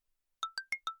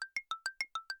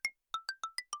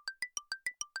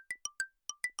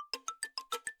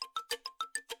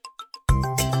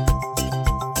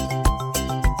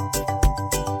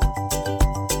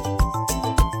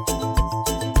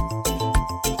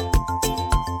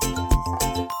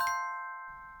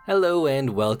Hello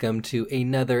and welcome to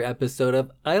another episode of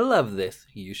I Love This,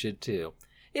 You Should Too.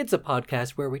 It's a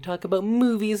podcast where we talk about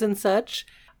movies and such.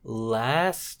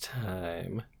 Last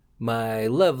time, my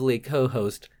lovely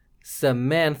co-host,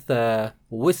 Samantha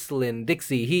Whistlin'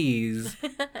 Dixie Hees,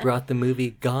 brought the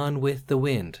movie Gone with the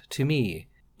Wind to me,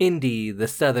 Indy the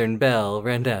Southern Belle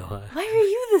Randawa. Why are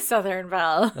you the Southern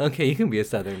Belle? Okay, you can be a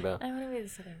Southern Belle. I want to be the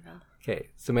Southern Belle. Okay,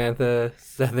 Samantha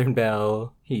Southern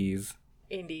Belle Hees.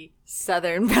 Indy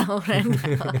Southern Belle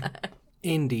Randawa.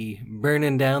 Indy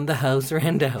burning down the house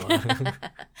Randawa.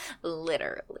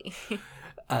 Literally.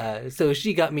 So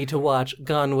she got me to watch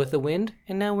Gone with the Wind,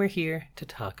 and now we're here to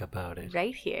talk about it.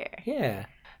 Right here. Yeah.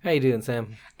 How you doing,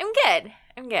 Sam? I'm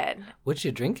good. What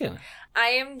you drinking? I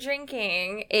am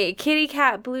drinking a Kitty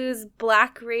Cat Blues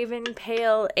Black Raven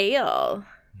Pale Ale.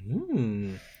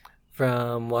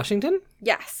 From Washington?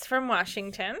 Yes, from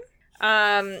Washington.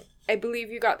 I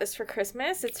believe you got this for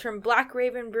Christmas. It's from Black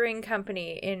Raven Brewing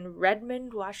Company in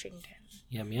Redmond, Washington.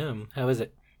 Yum, yum. How is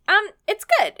it? It's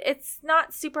good. It's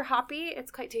not super hoppy.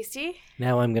 It's quite tasty.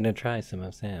 Now I'm going to try some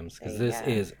of Sam's, because this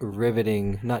is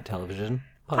riveting, not television,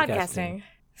 podcasting.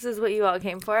 This is what you all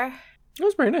came for. It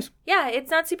was very nice. Yeah,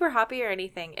 it's not super hoppy or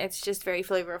anything. It's just very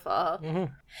flavorful.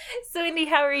 Mm-hmm. So, Indy,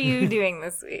 how are you doing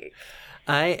this week?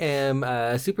 I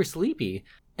am super sleepy,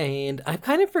 and I've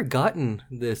kind of forgotten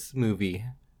this movie.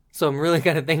 So I'm really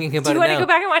kind of thinking about it now. Do you want to go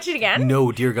back and watch it again?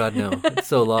 No, dear God, no. It's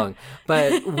so long.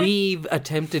 But we've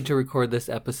attempted to record this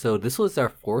episode. This was our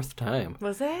fourth time.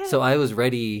 Was it? So I was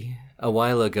ready a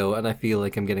while ago, and I feel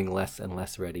like I'm getting less and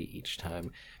less ready each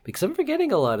time. Because I'm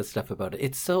forgetting a lot of stuff about it.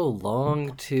 It's so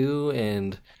long, too,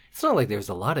 and it's not like there's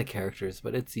a lot of characters,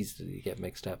 but it's easy to get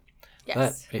mixed up.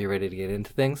 Yes. But are you ready to get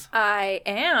into things? I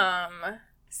am.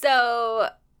 So,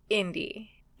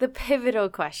 Indy, the pivotal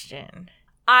question.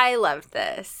 I loved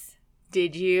this.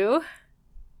 Did you?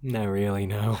 Not really,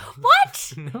 no.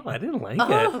 What? No, I didn't like it.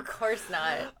 Oh, of course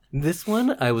not. This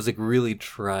one, I was like really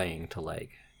trying to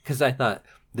like. Because I thought,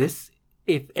 this,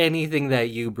 if anything that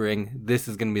you bring, this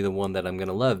is going to be the one that I'm going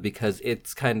to love. Because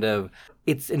it's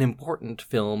it's an important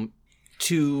film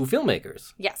to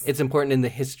filmmakers. Yes. It's important in the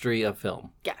history of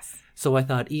film. Yes. So I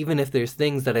thought, even if there's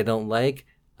things that I don't like,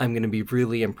 I'm going to be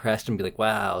really impressed and be like,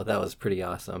 wow, that was pretty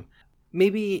awesome.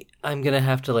 Maybe I'm going to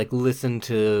have to like listen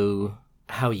to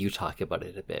how you talk about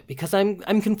it a bit, because I'm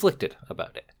conflicted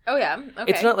about it. Oh, yeah?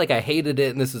 Okay. It's not like I hated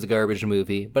it and this is a garbage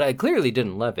movie, but I clearly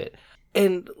didn't love it.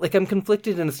 And like I'm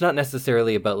conflicted, and it's not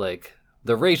necessarily about like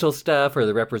the racial stuff or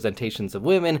the representations of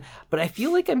women, but I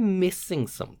feel like I'm missing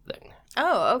something.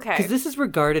 Oh, okay. Because this is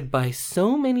regarded by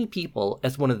so many people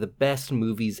as one of the best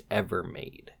movies ever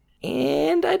made.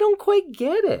 And I don't quite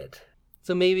get it.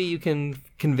 So maybe you can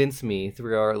convince me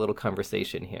through our little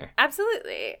conversation here.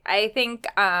 Absolutely. I think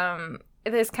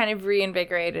this kind of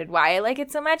reinvigorated why I like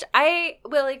it so much. I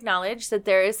will acknowledge that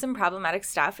there is some problematic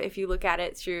stuff if you look at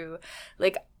it through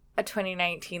like a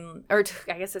 2019, or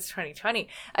I guess it's 2020,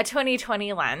 a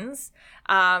 2020 lens.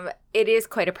 It is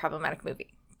quite a problematic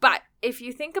movie. But if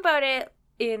you think about it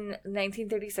in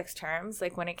 1936 terms,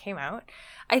 like when it came out,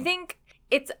 I think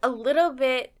it's a little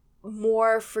bit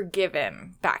more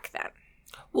forgiven back then.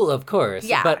 Well, of course.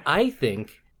 Yeah. But I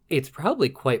think it's probably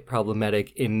quite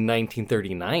problematic in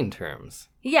 1939 terms.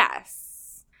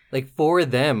 Yes. Like, for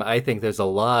them, I think there's a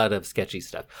lot of sketchy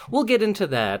stuff. We'll get into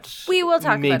that. We will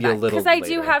talk maybe about that, because I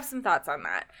do later. have some thoughts on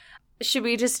that. Should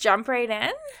we just jump right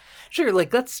in? Sure,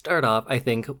 like, let's start off, I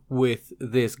think, with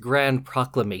this grand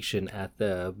proclamation at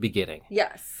the beginning.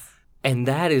 Yes. And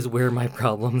that is where my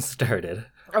problems started.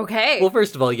 Okay. Well,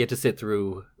 first of all, you get to sit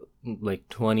through, like,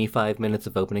 25 minutes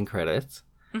of opening credits.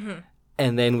 Mm-hmm.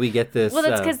 And then we get this... Well,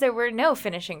 that's because there were no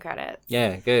finishing credits.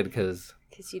 Yeah, good, because...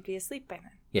 Because you'd be asleep by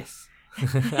then. Yes.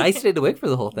 I stayed awake for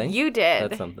the whole thing. You did.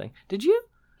 That's something. Did you?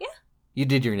 Yeah. You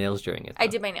did your nails during it, though. I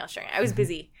did my nails during it. I was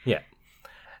busy. Yeah.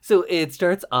 So it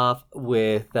starts off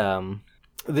with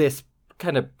this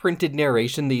kind of printed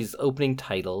narration, these opening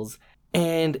titles,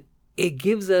 and it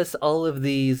gives us all of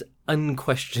these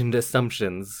unquestioned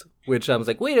assumptions, which I was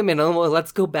like, wait a minute,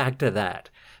 let's go back to that.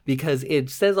 Because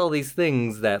it says all these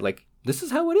things that, like, this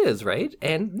is how it is, right?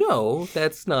 And no,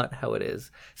 that's not how it is.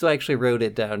 So I actually wrote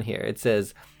it down here. It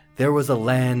says, there was a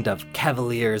land of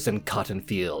cavaliers and cotton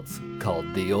fields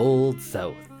called the Old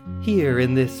South. Here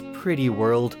in this pretty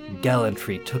world,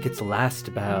 gallantry took its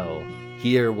last bow.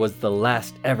 Here was the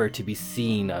last ever to be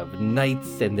seen of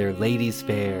knights and their ladies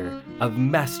fair, of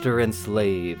master and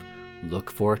slave.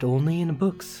 Look for it only in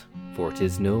books, for it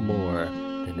is no more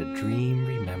than a dream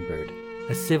remembered,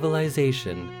 a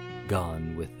civilization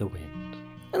gone with the wind.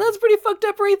 And that's pretty fucked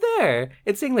up right there.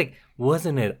 It's saying, like,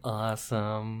 wasn't it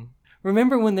awesome?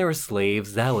 Remember when there were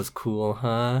slaves? That was cool,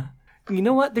 huh? You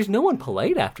know what? There's no one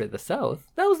polite after the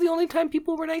South. That was the only time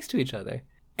people were nice to each other.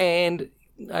 And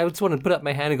I just want to put up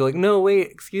my hand and go like, no,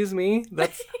 wait, excuse me.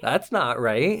 That's not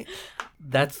right.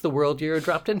 That's the world you're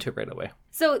dropped into right away.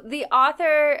 So the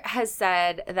author has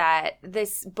said that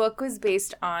this book was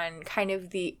based on kind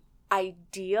of the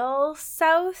ideal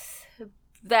South,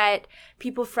 that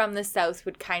people from the South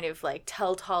would kind of like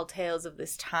tell tall tales of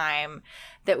this time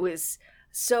that was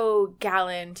so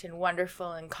gallant and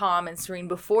wonderful and calm and serene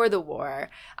before the war,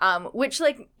 which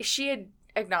like she had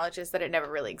acknowledges that it never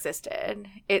really existed.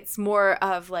 It's more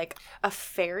of like a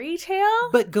fairy tale.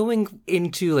 But going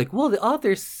into like, well, the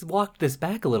authors walked this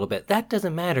back a little bit. That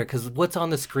doesn't matter because what's on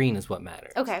the screen is what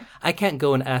matters. Okay. I can't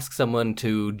go and ask someone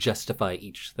to justify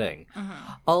each thing.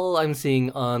 Mm-hmm. All I'm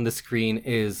seeing on the screen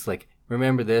is like,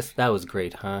 remember this? That was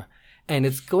great, huh? And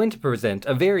it's going to present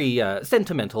a very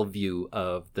sentimental view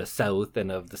of the South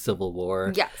and of the Civil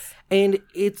War. Yes. And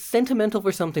it's sentimental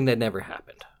for something that never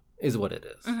happened, is what it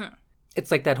is. Mm-hmm. It's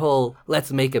like that whole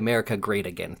let's make America great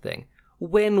again thing.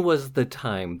 When was the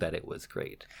time that it was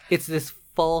great? It's this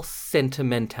false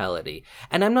sentimentality.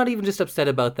 And I'm not even just upset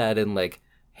about that in like,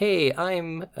 hey,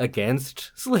 I'm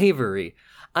against slavery.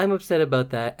 I'm upset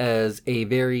about that as a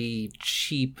very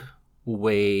cheap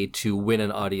way to win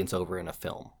an audience over in a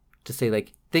film. To say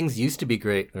like, things used to be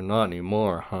great, they're not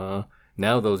anymore, huh?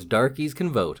 Now those darkies can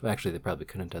vote. Actually, they probably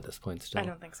couldn't at this point still. I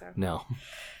don't think so. No.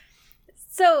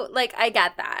 So, like, I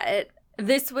get that.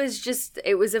 This was just,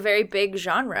 it was a very big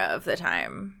genre of the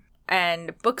time.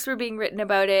 And books were being written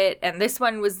about it. And this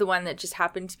one was the one that just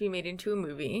happened to be made into a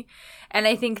movie. And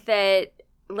I think that,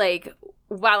 like,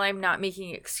 while I'm not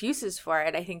making excuses for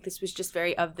it, I think this was just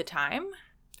very of the time.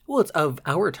 Well, it's of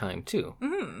our time, too.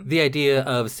 Mm-hmm. The idea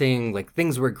of saying, like,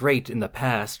 things were great in the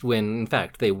past when, in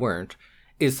fact, they weren't,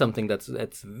 is something that's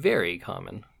very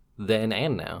common then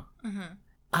and now. Mm-hmm.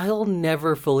 I'll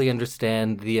never fully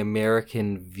understand the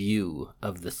American view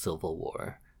of the Civil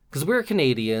War. Because we're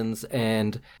Canadians,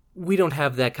 and we don't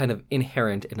have that kind of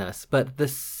inherent in us. But the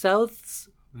South's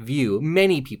view,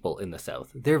 many people in the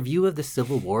South, their view of the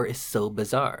Civil War is so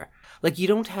bizarre. Like, you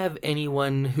don't have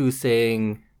anyone who's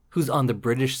on the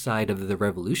British side of the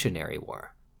Revolutionary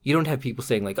War. You don't have people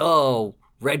saying, like, oh,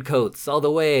 redcoats all the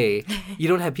way. You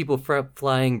don't have people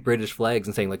flying British flags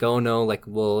and saying like, oh no, like,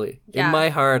 well, in my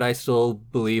heart, I still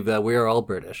believe that we're all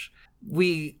British.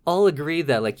 We all agree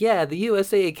that like, yeah, the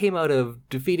USA came out of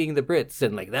defeating the Brits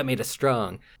and like that made us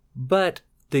strong. But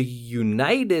the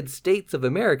United States of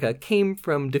America came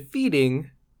from defeating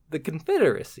the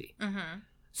Confederacy. Mm-hmm.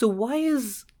 So why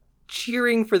is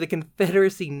cheering for the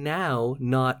Confederacy now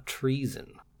not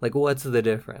treason? Like, what's the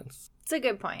difference? It's a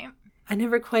good point. I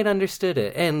never quite understood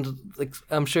it. And like,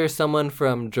 I'm sure someone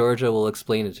from Georgia will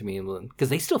explain it to me because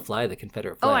they still fly the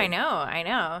Confederate flag. Oh, I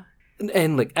know.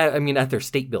 And like, I mean, at their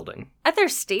state building. At their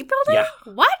state building?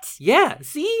 Yeah. What? Yeah.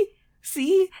 See, so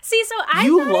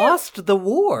you lost the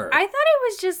war. I thought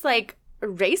it was just like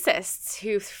racists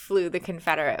who flew the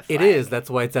Confederate flag. It is. That's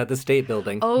why it's at the state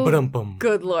building. Oh, Ba-dum-bum.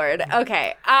 Good Lord.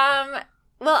 Okay.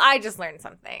 Well, I just learned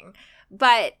something.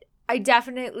 But I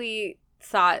definitely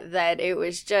thought that it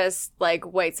was just like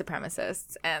white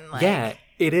supremacists and like, yeah,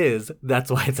 it is.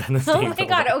 That's why it's in the state oh my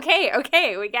god,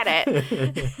 okay, we get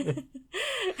it.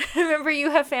 Remember, you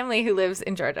have family who lives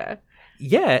in Georgia.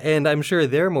 Yeah, and I'm sure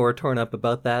they're more torn up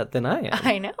about that than I am.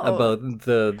 I know. About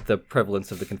the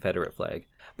prevalence of the Confederate flag.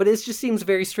 But it just seems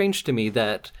very strange to me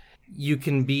that you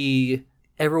can be,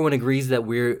 everyone agrees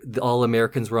that all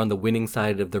Americans were on the winning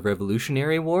side of the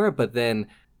Revolutionary War, but then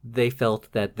they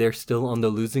felt that they're still on the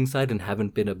losing side and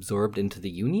haven't been absorbed into the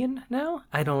Union now?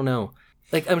 I don't know.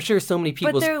 Like, I'm sure so many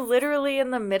people... But they're literally in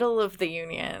the middle of the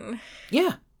Union.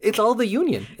 Yeah, it's all the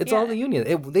Union. It's all the Union.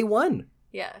 They won.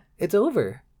 Yeah. It's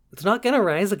over. It's not going to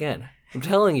rise again. I'm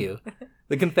telling you.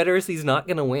 The Confederacy's not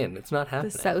going to win. It's not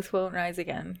happening. The South won't rise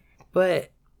again.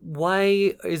 But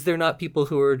why is there not people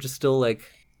who are just still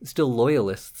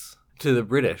loyalists to the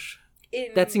British?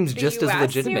 That seems just US, as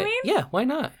legitimate. You mean? Yeah, why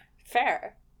not?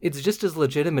 Fair. It's just as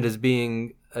legitimate as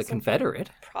being a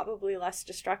Confederate. Probably less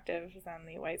destructive than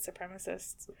the white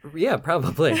supremacists. Yeah,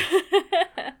 probably.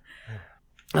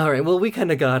 All right, well, we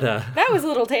kind of got That was a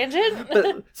little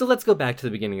tangent. So let's go back to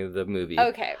the beginning of the movie.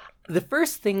 Okay. The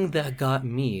first thing that got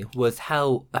me was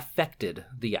how affected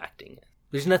the acting is.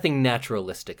 There's nothing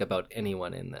naturalistic about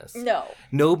anyone in this. No.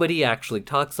 Nobody actually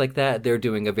talks like that. They're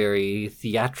doing a very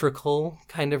theatrical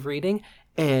kind of reading.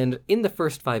 And in the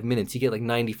first 5 minutes, you get like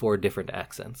 94 different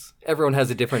accents. Everyone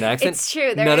has a different accent. It's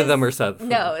true. None of them are Southern.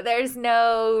 No, there's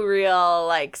no real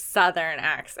like Southern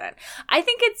accent. I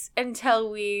think it's until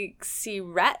we see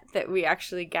Rhett that we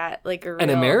actually get like an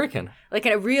American. Like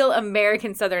a real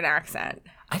American Southern accent.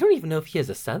 I don't even know if he has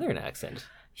a Southern accent.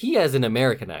 He has an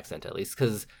American accent, at least,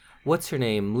 because what's her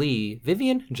name? Lee?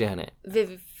 Vivian? Janet?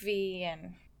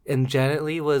 Vivian. And Janet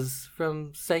Leigh was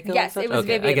from Psycho? Yes, and such? it was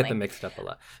Okay, Vivian I get Leigh. them mixed up a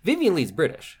lot. Vivian Lee's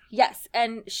British. Yes,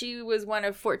 and she was one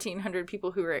of 1,400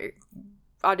 people who were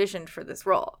auditioned for this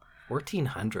role.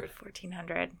 1,400?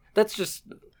 1,400. That's just...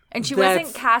 And she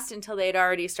wasn't cast until they'd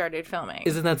already started filming.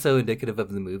 Isn't that so indicative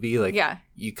of the movie? Like, yeah.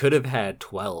 You could have had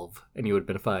 12 and you would have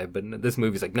been 5, but this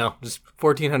movie's like, no, just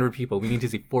 1,400 people. We need to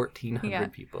see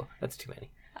 1,400 people. That's too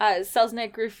many.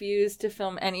 Selznick refused to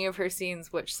film any of her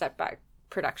scenes, which set back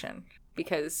production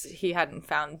because he hadn't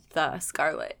found the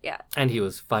Scarlet yet. And he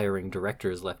was firing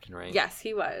directors left and right. Yes,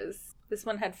 he was. This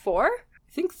one had 4?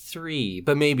 I think 3,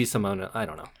 but maybe someone, I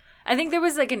don't know. I think there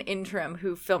was like an interim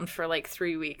who filmed for like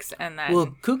 3 weeks and then...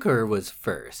 Well, Cukor was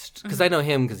first, because I know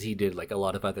him because he did like a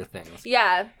lot of other things.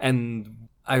 Yeah. And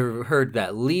I heard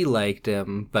that Lee liked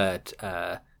him, but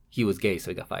he was gay, so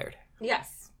he got fired.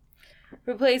 Yes.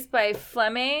 Replaced by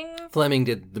Fleming. Fleming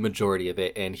did the majority of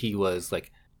it, and he was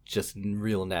like just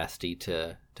real nasty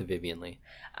to Vivian Leigh.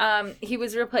 He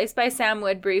was replaced by Sam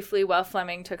Wood briefly while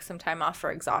Fleming took some time off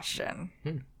for exhaustion.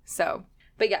 So,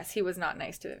 but yes, he was not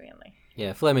nice to Vivian Leigh.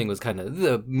 Yeah, Fleming was kind of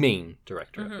the main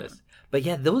director of this. But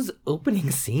yeah, those opening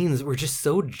scenes were just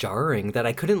so jarring that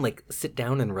I couldn't like sit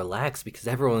down and relax because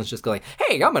everyone's just going,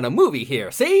 hey, I'm in a movie here,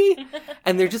 see?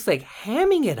 And they're just like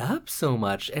hamming it up so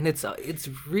much. And it's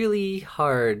really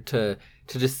hard to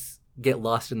just get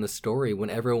lost in the story when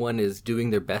everyone is doing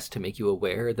their best to make you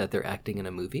aware that they're acting in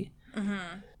a movie.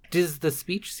 Does the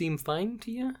speech seem fine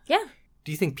to you? Yeah.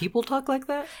 Do you think people talk like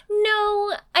that?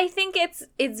 No, I think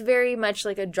it's very much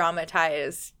like a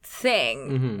dramatized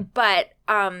thing, but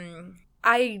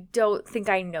I don't think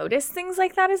I notice things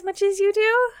like that as much as you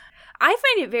do. I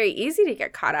find it very easy to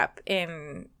get caught up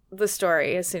in the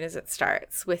story as soon as it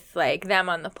starts with like them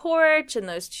on the porch and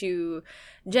those 2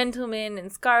 gentlemen in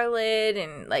Scarlet,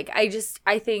 and like I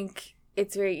think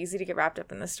it's very easy to get wrapped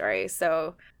up in the story.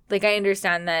 So like, I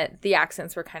understand that the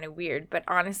accents were kind of weird, but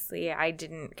honestly, I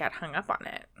didn't get hung up on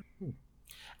it.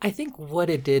 I think what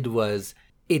it did was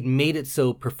it made it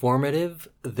so performative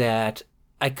that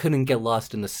I couldn't get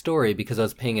lost in the story because I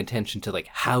was paying attention to like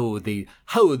how they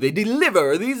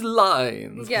deliver these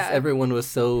lines. Yeah. Everyone was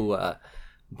so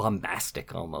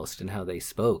bombastic almost in how they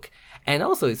spoke. And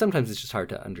also, sometimes it's just hard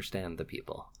to understand the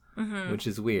people. Which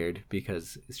is weird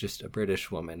because it's just a British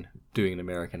woman doing an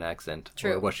American accent.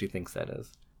 True. Or what she thinks that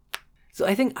is. So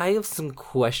I think I have some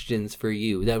questions for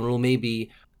you that will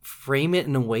maybe frame it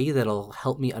in a way that'll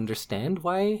help me understand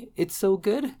why it's so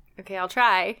good. Okay, I'll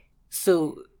try.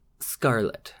 So,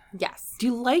 Scarlet. Yes. Do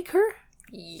you like her?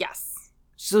 Yes.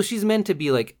 So she's meant to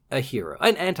be like a hero.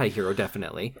 An anti-hero,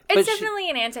 definitely. It's definitely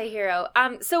an anti-hero.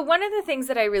 So one of the things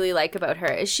that I really like about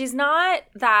her is she's not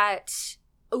that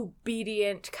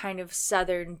obedient kind of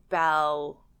Southern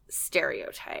belle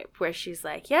stereotype where she's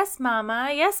like, yes,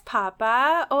 mama, yes,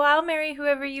 papa, oh, I'll marry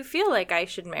whoever you feel like I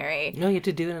should marry. No, you have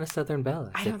to do it in a Southern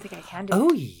belle. I don't think I can do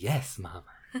Oh, yes, mama.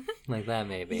 Like that,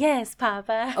 maybe. Yes,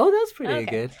 papa. Oh, that's pretty Okay.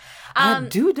 good. I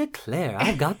do declare,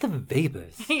 I've got the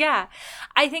vapors. Yeah.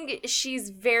 I think she's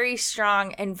very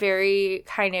strong and very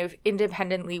kind of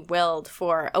independently willed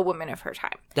for a woman of her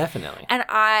time. Definitely. And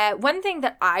one thing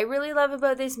that I really love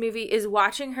about this movie is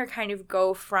watching her kind of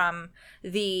go from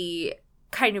the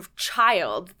kind of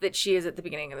child that she is at the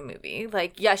beginning of the movie.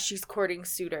 Like, yes, she's courting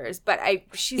suitors, but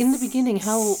she's... In the beginning,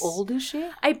 how old is she?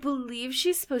 I believe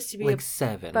she's supposed to be Like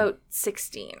 7. about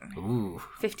 16. Ooh.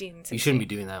 15, 16. You shouldn't be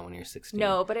doing that when you're 16.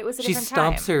 No, but it was a She different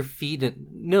time. stomps her feet and...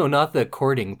 No, not the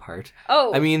courting part.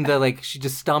 Oh. I mean, she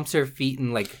just stomps her feet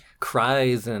and, like,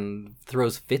 cries and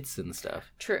throws fits and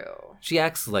stuff. True. She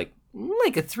acts like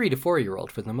a 3 to 4-year-old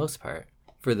for the most part,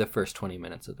 for the first 20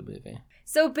 minutes of the movie.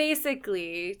 So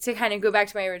basically, to kind of go back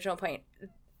to my original point,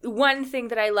 one thing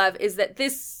that I love is that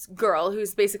this girl,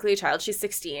 who's basically a child, she's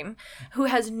 16, who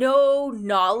has no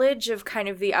knowledge of kind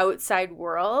of the outside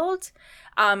world,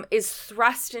 is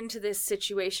thrust into this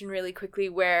situation really quickly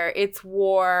where it's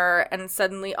war and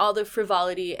suddenly all the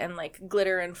frivolity and like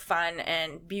glitter and fun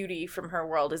and beauty from her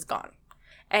world is gone.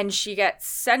 And she gets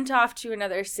sent off to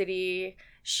another city.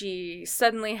 She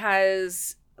suddenly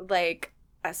has like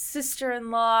a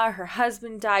sister-in-law, her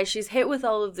husband dies. She's hit with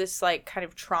all of this like kind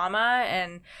of trauma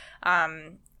and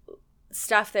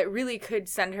stuff that really could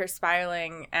send her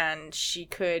spiraling, and she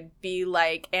could be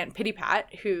like Aunt Pity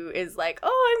Pat, who is like,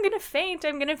 oh, I'm gonna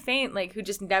faint, like, who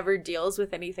just never deals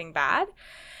with anything bad.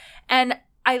 And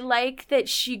I like that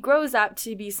she grows up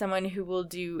to be someone who will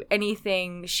do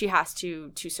anything she has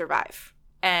to survive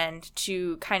and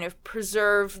to kind of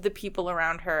preserve the people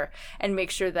around her and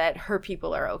make sure that her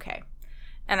people are okay.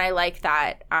 And I like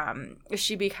that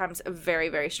she becomes a very,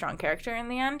 very strong character in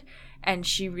the end. And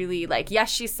she really, like, yes,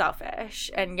 she's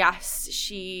selfish. And yes,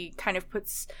 she kind of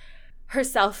puts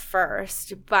herself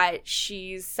first. But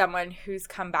she's someone who's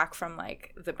come back from,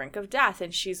 like, the brink of death.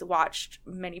 And she's watched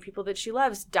many people that she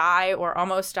loves die or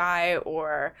almost die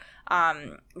or,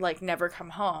 like, never come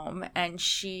home. And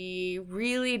she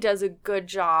really does a good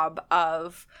job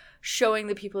of showing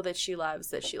the people that she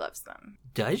loves them.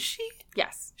 Does she?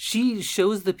 Yes. She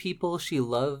shows the people she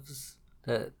loves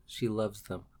that she loves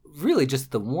them. Really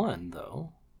just the one,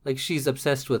 though. Like, she's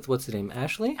obsessed with, what's the name,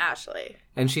 Ashley? Ashley.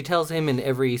 And she tells him in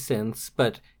every sense,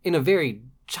 but in a very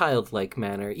childlike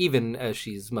manner, even as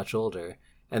she's much older.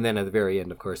 And then at the very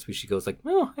end, of course, she goes like,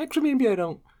 oh, actually, maybe I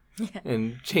don't. Yeah.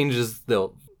 And changes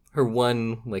her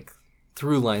one, like,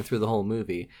 through line through the whole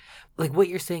movie. Like, what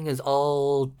you're saying is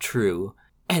all true.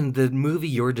 And the movie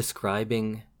you're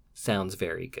describing sounds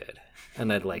very good,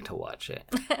 and I'd like to watch it.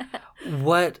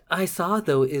 What I saw,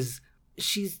 though, is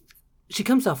she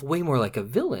comes off way more like a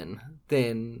villain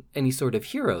than any sort of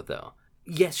hero, though.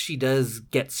 Yes, she does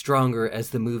get stronger as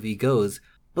the movie goes,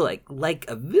 but like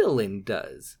a villain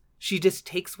does. She just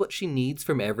takes what she needs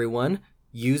from everyone,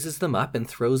 uses them up, and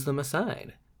throws them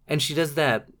aside. And she does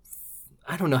that.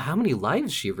 I don't know how many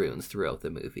lives she ruins throughout the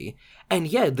movie. And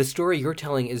yeah, the story you're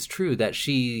telling is true, that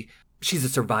she's a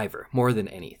survivor more than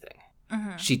anything.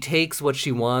 Mm-hmm. She takes what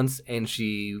she wants and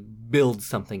she builds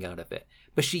something out of it.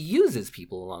 But she uses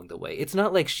people along the way. It's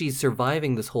not like she's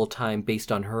surviving this whole time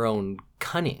based on her own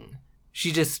cunning.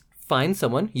 She just finds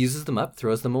someone, uses them up,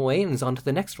 throws them away, and is on to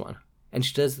the next one. And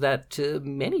she does that to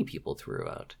many people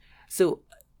throughout. So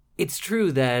it's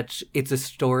true that it's a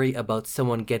story about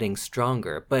someone getting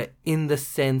stronger, but in the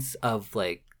sense of,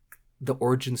 like, the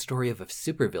origin story of a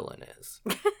supervillain is.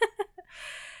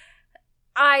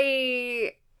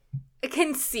 I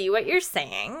can see what you're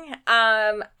saying.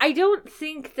 I don't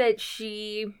think that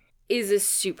she is a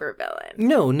supervillain.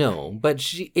 No,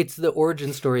 but it's the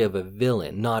origin story of a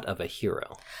villain, not of a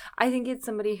hero. I think it's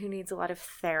somebody who needs a lot of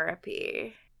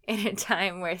therapy in a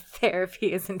time where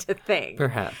therapy isn't a thing.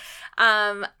 Perhaps.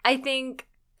 I think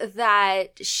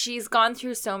that she's gone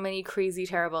through so many crazy,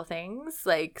 terrible things,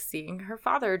 like seeing her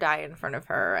father die in front of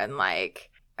her and, like,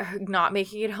 her not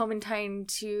making it home in time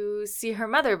to see her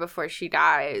mother before she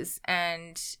dies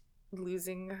and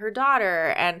losing her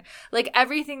daughter and, like,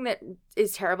 everything that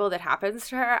is terrible that happens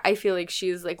to her. I feel like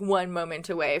she's, like, one moment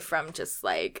away from just,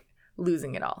 like,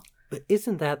 losing it all. But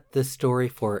isn't that the story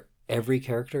for every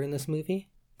character in this movie?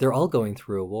 They're all going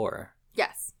through a war.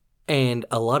 Yes. And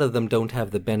a lot of them don't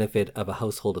have the benefit of a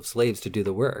household of slaves to do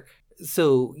the work.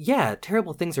 So, yeah,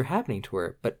 terrible things are happening to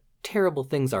her, but terrible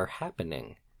things are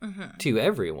happening to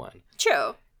everyone.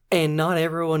 True. And not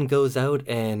everyone goes out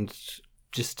and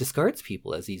just discards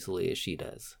people as easily as she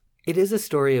does. It is a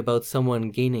story about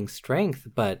someone gaining strength,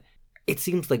 but it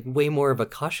seems like way more of a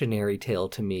cautionary tale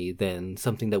to me than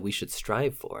something that we should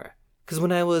strive for. Because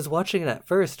when I was watching it at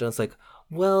first, I was like,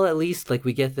 well, at least, like,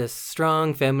 we get this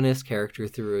strong feminist character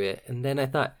through it. And then I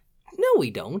thought, no,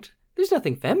 we don't. There's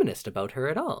nothing feminist about her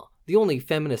at all. The only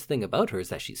feminist thing about her is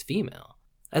that she's female.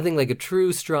 I think, like, a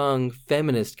true, strong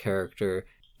feminist character,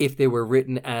 if they were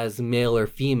written as male or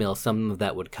female, some of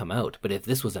that would come out. But if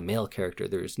this was a male character,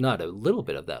 there's not a little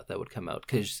bit of that would come out.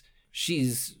 Because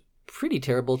she's pretty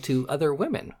terrible to other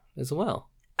women as well.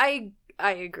 I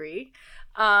agree.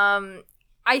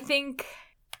 I think,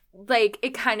 like,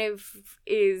 it kind of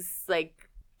is, like,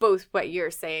 both what you're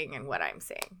saying and what I'm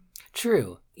saying.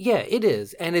 True. Yeah, it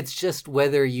is. And it's just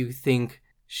whether you think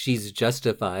she's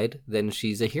justified, then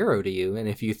she's a hero to you. And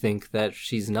if you think that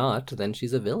she's not, then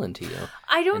she's a villain to you.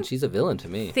 I don't and she's a villain to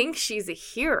me. think she's a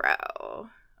hero.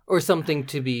 Or something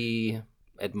to be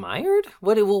admired?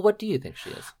 What do you think she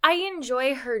is? I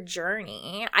enjoy her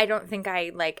journey. I don't think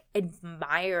I, like,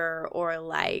 admire or,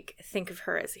 like, think of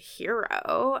her as a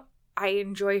hero. I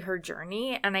enjoy her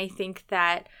journey, and I think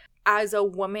that as a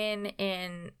woman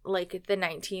in, like, the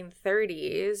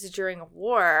 1930s during a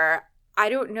war, I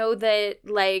don't know that,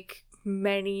 like,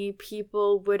 many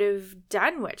people would have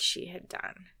done what she had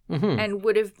done. and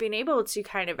would have been able to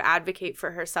kind of advocate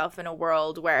for herself in a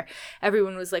world where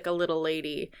everyone was like a little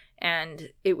lady and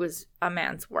it was a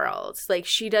man's world. Like,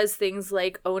 she does things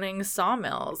like owning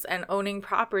sawmills and owning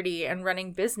property and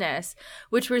running business,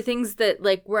 which were things that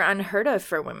like were unheard of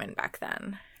for women back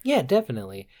then. Yeah,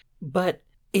 definitely. But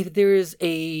if there's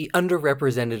a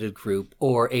underrepresented group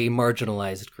or a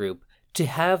marginalized group, to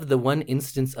have the one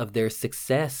instance of their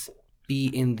success be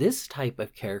in this type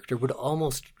of character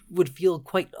would feel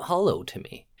quite hollow to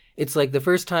me. It's like the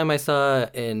first time I saw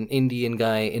an Indian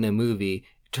guy in a movie,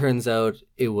 turns out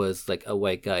it was like a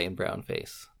white guy in brown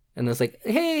face. And it's like,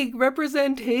 hey,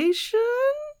 representation?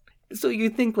 So you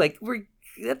think like,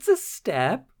 that's a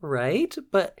step, right?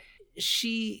 But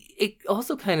it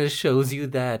also kind of shows you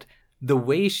that the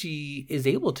way she is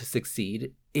able to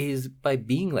succeed is by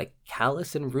being like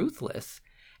callous and ruthless.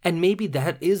 And maybe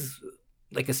that is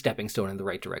like a stepping stone in the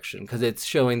right direction, because it's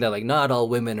showing that like not all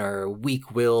women are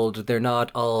weak-willed. They're not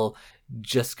all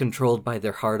just controlled by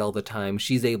their heart all the time.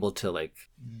 She's able to like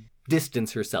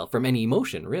distance herself from any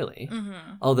emotion, really.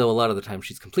 Although a lot of the time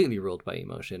she's completely ruled by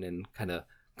emotion and kind of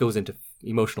goes into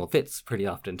emotional fits pretty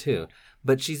often too.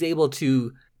 But she's able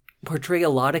to portray a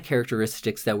lot of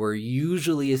characteristics that were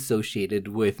usually associated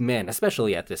with men,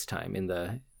 especially at this time in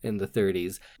the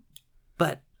 30s.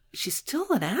 But she's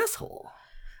still an asshole.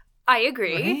 I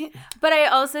agree. Right? But I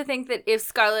also think that if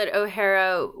Scarlett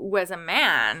O'Hara was a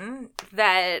man,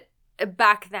 that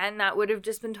back then that would have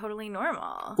just been totally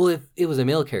normal. Well, if it was a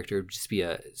male character, it would just be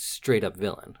a straight up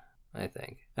villain, I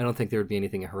think. I don't think there would be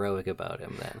anything heroic about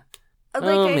him then.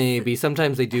 Maybe.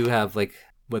 Sometimes they do have like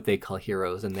what they call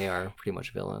heroes, and they are pretty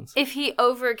much villains. If he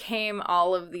overcame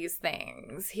all of these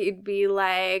things, he'd be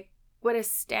like, what a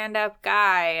stand-up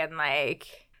guy, and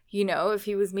like, you know, if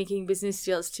he was making business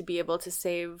deals to be able to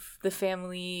save the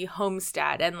family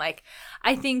homestead. And like,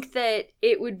 I think that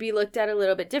it would be looked at a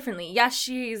little bit differently. Yes,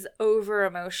 she's over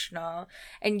emotional,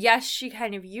 and yes, she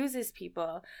kind of uses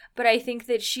people, but I think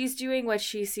that she's doing what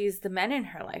she sees the men in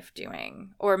her life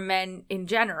doing, or men in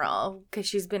general, because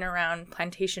she's been around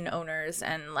plantation owners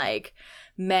and like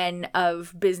men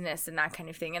of business and that kind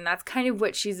of thing. And that's kind of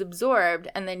what she's absorbed.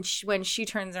 And then when she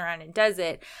turns around and does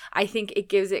it, I think it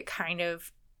gives it kind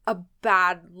of a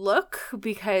bad look,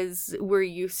 because we're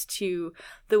used to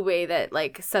the way that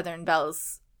like Southern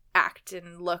belles act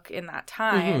and look in that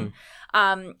time.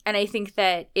 And I think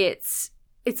that it's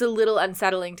a little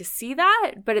unsettling to see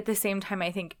that, but at the same time,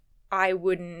 I think I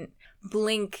wouldn't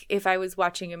blink if I was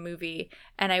watching a movie,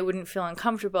 and I wouldn't feel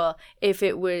uncomfortable if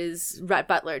it was Rhett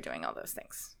Butler doing all those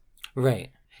things.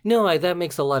 Right. No, that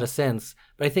makes a lot of sense.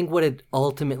 But I think what it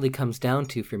ultimately comes down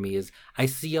to for me is I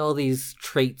see all these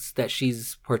traits that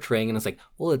she's portraying, and it's like,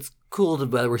 well, it's cool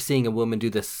that we're seeing a woman do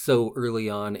this so early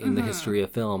on in the history of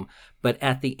film. But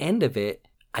at the end of it,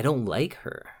 I don't like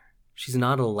her. She's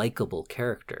not a likable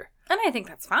character. And I think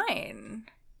that's fine.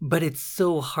 But it's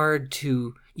so hard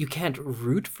you can't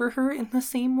root for her in the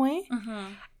same way.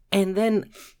 And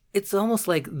then it's almost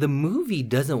like the movie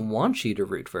doesn't want you to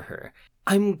root for her.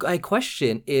 I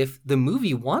question if the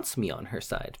movie wants me on her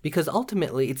side, because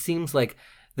ultimately it seems like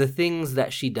the things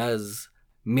that she does,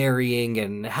 marrying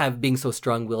and being so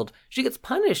strong-willed, she gets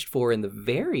punished for in the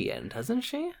very end, doesn't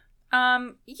she?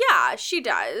 Yeah, she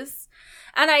does.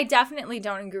 And I definitely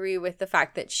don't agree with the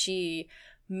fact that she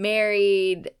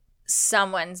married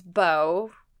someone's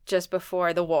beau just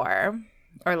before the war,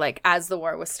 or like as the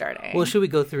war was starting. Well, should we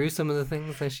go through some of the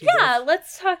things that she does? Yeah,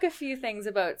 let's talk a few things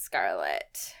about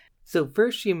Scarlett. So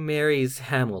first she marries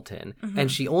Hamilton,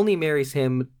 and she only marries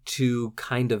him to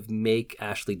kind of make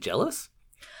Ashley jealous?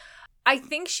 I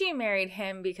think she married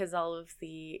him because all of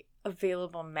the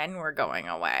available men were going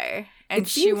away. And it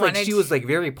seems like she was like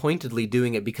very pointedly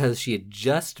doing it because she had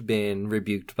just been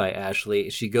rebuked by Ashley.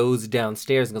 She goes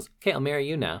downstairs and goes, okay, I'll marry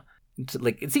you now.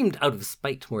 Like, it seemed out of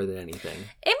spite more than anything.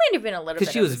 It might have been a little bit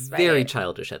because she was very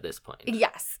childish at this point.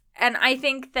 Yes. And I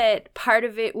think that part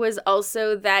of it was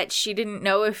also that she didn't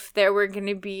know if there were going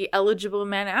to be eligible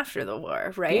men after the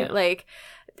war, right? Yeah. Like,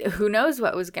 who knows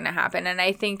what was going to happen. And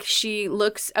I think she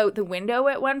looks out the window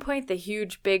at one point, the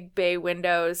huge big bay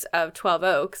windows of 12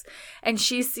 Oaks, and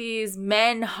she sees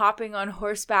men hopping on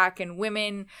horseback and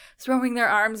women throwing their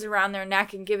arms around their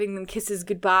neck and giving them kisses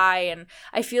goodbye. And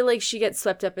I feel like she gets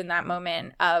swept up in that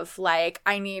moment of like,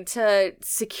 I need to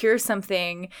secure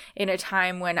something in a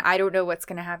time when I don't know what's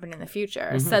going to happen in the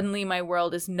future. Suddenly my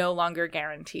world is no longer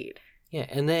guaranteed. Yeah,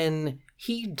 and then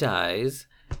he dies,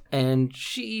 and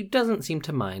she doesn't seem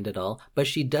to mind at all, but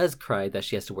she does cry that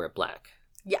she has to wear black.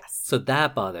 Yes. So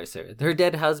that bothers her. Her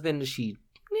dead husband,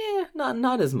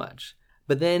 not as much.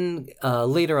 But then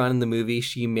later on in the movie,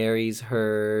 she marries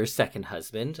her second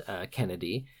husband,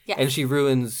 Kennedy. Yes. And she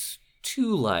ruins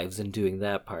 2 lives in doing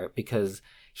that part because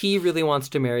he really wants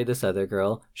to marry this other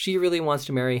girl. She really wants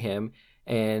to marry him.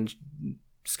 And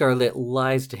Scarlett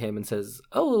lies to him and says,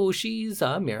 oh, she's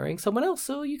marrying someone else,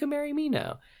 so you can marry me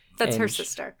now. That's And her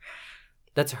sister.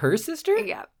 That's her sister?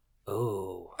 Yeah.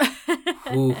 Oh.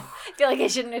 I feel like I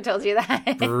shouldn't have told you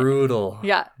that. Brutal.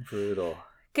 Yeah. Brutal.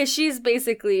 Because she's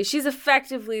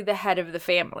effectively the head of the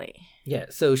family. Yeah,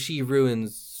 so she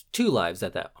ruins 2 lives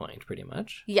at that point, pretty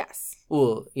much. Yes.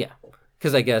 Well, yeah.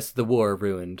 Because I guess the war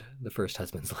ruined the first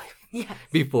husband's life. Yes.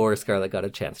 Before Scarlett got a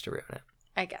chance to ruin it.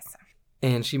 I guess so.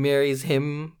 And she marries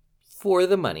him for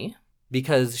the money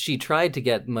because she tried to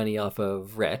get money off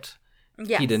of Rhett.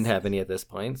 Yes. He didn't have any at this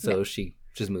point, so she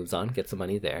just moves on, gets the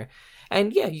money there.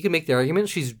 And yeah, you can make the argument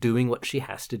she's doing what she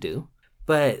has to do.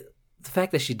 But the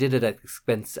fact that she did it at the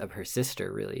expense of her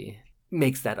sister really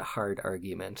makes that a hard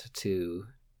argument to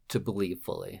believe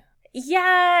fully.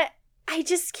 Yeah, I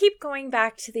just keep going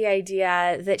back to the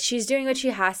idea that she's doing what she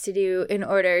has to do in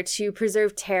order to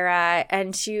preserve Tara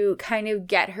and to kind of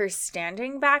get her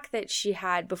standing back that she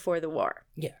had before the war.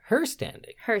 Yeah, her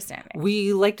standing. Her standing.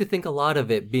 We like to think a lot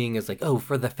of it being as like, oh,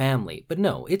 for the family. But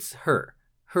no, it's her.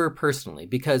 Her personally.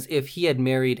 Because if he had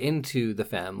married into the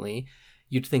family,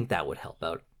 you'd think that would help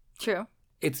out. True.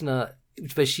 It's not,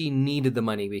 but she needed the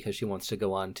money because she wants to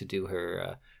go on to do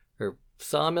her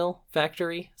sawmill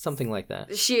factory, something like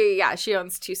that. She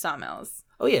owns 2 sawmills.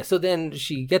 Oh yeah, so then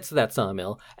she gets to that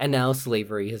sawmill, and now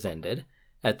slavery has ended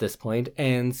at this point,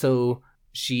 and so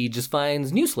she just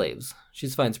finds new slaves. She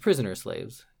just finds prisoner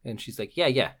slaves, and she's like,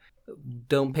 yeah,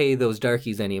 don't pay those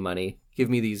darkies any money. Give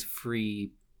me these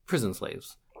free prison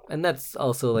slaves. And that's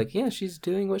also like, yeah, she's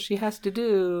doing what she has to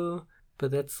do.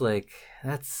 But that's like,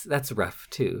 that's rough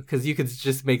too, because you could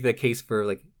just make that case for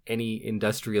like any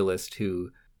industrialist who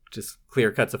just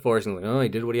clear cuts a forest and like, oh, he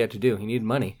did what he had to do. He needed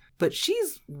money. But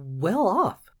she's well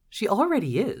off. She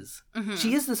already is. Mm-hmm.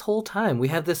 She is this whole time. We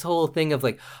have this whole thing of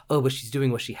like, oh, but she's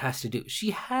doing what she has to do.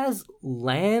 She has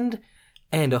land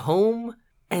and a home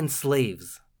and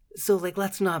slaves. So like,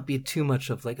 let's not be too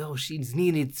much of like, oh, she's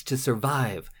needed to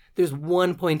survive. There's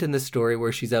one point in the story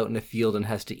where she's out in a field and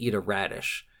has to eat a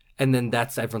radish. And then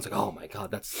everyone's like, oh my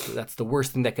God, that's the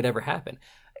worst thing that could ever happen.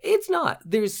 It's not.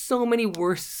 There's so many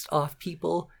worse off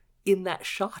people in that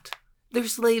shot. They're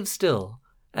slaves still.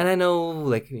 And I know,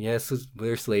 like, yes,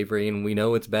 they're slavery and we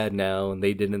know it's bad now and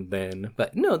they didn't then.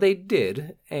 But no, they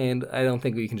did. And I don't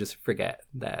think we can just forget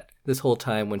that. This whole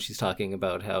time when she's talking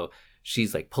about how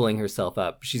she's like pulling herself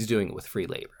up, she's doing it with free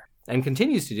labor. And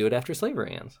continues to do it after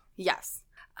slavery ends. Yes.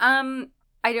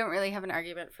 I don't really have an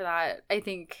argument for that. I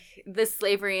think the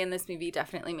slavery in this movie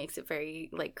definitely makes it very,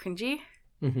 like, cringy.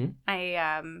 Mm-hmm.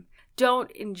 I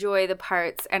don't enjoy the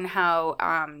parts and how,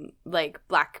 like,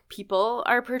 Black people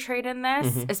are portrayed in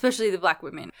this, especially the Black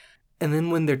women. And then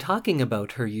when they're talking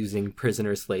about her using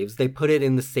prisoner slaves, they put it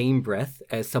in the same breath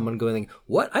as someone going, like,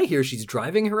 what? I hear she's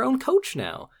driving her own coach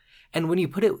now. And when you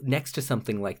put it next to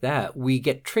something like that, we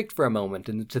get tricked for a moment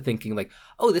into thinking like,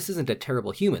 oh, this isn't a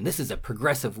terrible human. This is a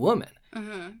progressive woman.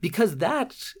 Mm-hmm. Because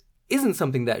that isn't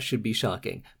something that should be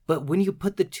shocking. But when you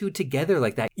put the two together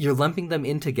like that, you're lumping them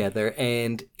in together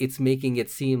and it's making it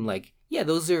seem like, yeah,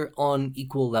 those are on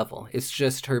equal level. It's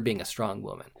just her being a strong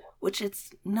woman, which it's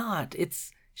not.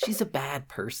 She's a bad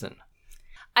person.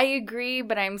 I agree,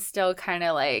 but I'm still kind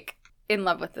of like in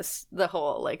love with the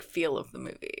whole like feel of the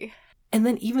movie. And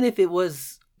then even if it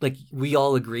was, like, we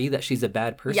all agree that she's a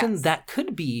bad person, yes, that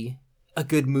could be a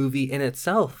good movie in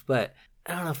itself. But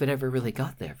I don't know if it ever really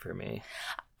got there for me.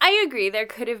 I agree. There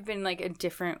could have been, like, a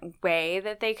different way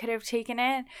that they could have taken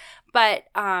it. But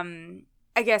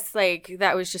I guess, like,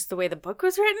 that was just the way the book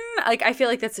was written. Like, I feel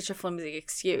like that's such a flimsy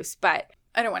excuse. But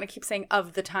I don't want to keep saying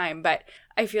of the time. But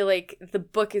I feel like the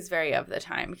book is very of the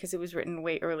time because it was written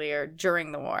way earlier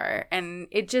during the war. And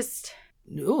it just...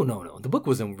 No. The book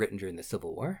wasn't written during the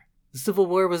Civil War. The Civil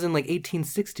War was in like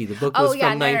 1860. The book was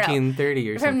from 1930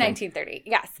 or something. From 1930,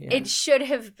 yes. Yeah. It should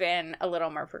have been a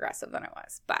little more progressive than it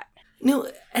was, but... No,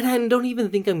 and I don't even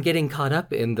think I'm getting caught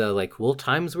up in the, like, well,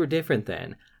 times were different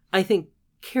then. I think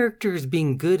characters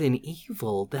being good and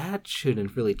evil, that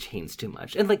shouldn't really change too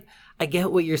much. And, like, I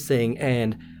get what you're saying,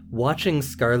 and watching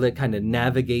Scarlett kind of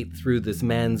navigate through this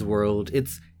man's world,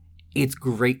 it's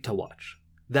great to watch.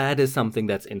 That is something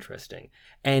that's interesting.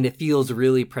 And it feels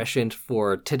really prescient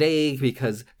for today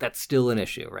because that's still an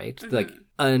issue, right? Mm-hmm. Like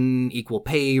unequal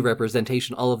pay,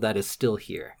 representation, all of that is still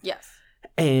here. Yes.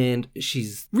 And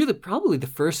she's really probably the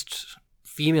first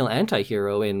female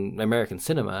anti-hero in American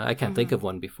cinema. I can't think of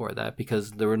one before that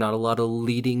because there were not a lot of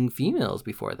leading females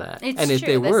before that. And if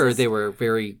true. they were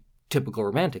very typical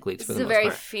romantic leads for the most part. It's a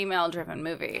very female-driven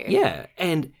movie. Yeah,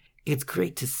 and it's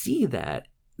great to see that.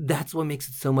 That's what makes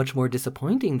it so much more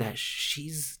disappointing that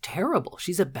she's terrible.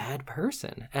 She's a bad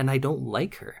person, and I don't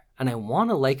like her. And I want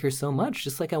to like her so much,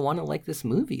 just like I want to like this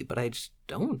movie, but I just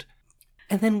don't.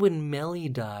 And then when Mellie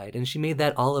died, and she made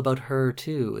that all about her,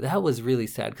 too, that was really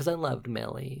sad, because I loved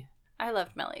Mellie. I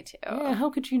loved Mellie, too. Yeah, how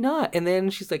could you not? And then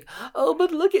she's like, oh,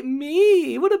 but look at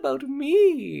me. What about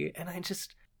me? And I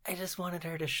just wanted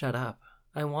her to shut up.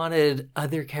 I wanted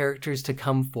other characters to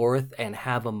come forth and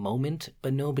have a moment,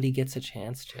 but nobody gets a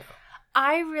chance to.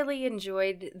 I really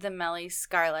enjoyed the Mellie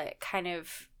Scarlett kind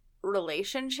of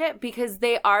relationship because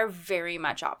they are very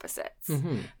much opposites.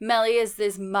 Mm-hmm. Mellie is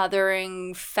this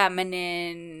mothering,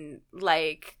 feminine,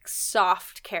 like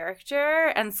soft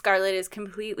character, and Scarlett is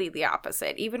completely the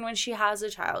opposite. Even when she has a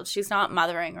child, she's not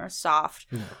mothering or soft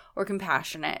or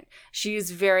compassionate.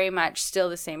 She's very much still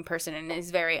the same person and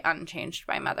is very unchanged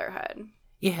by motherhood.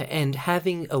 Yeah, and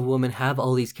having a woman have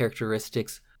all these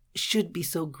characteristics should be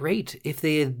so great if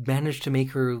they had managed to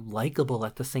make her likable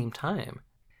at the same time.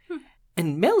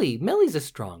 And Mellie's a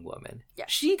strong woman. Yeah.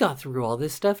 She got through all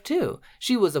this stuff, too.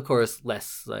 She was, of course,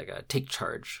 less like a take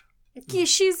charge. Yeah,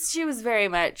 she was very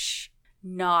much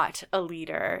not a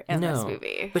leader in this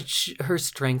movie. But her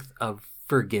strength of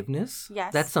forgiveness,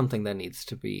 yes, that's something that needs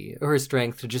to be, her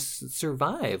strength to just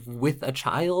survive with a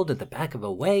child at the back of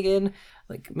a wagon.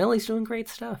 Like, Mellie's doing great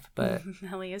stuff, but...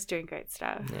 Mellie is doing great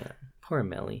stuff. Yeah, poor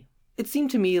Mellie. It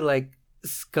seemed to me like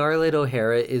Scarlett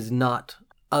O'Hara is not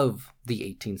of the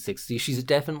 1860s. She's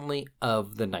definitely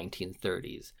of the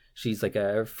 1930s. She's like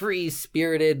a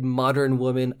free-spirited modern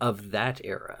woman of that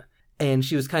era. And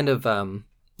she was kind of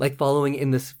like following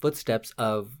in the footsteps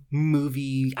of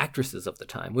movie actresses of the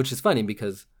time, which is funny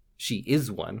because she is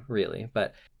one, really.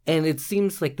 And it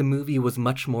seems like the movie was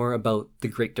much more about the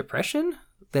Great Depression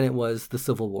than it was the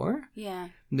Civil War. Yeah.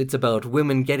 It's about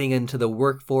women getting into the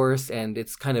workforce, and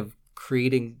it's kind of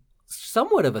creating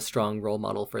somewhat of a strong role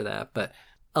model for that, but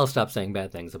I'll stop saying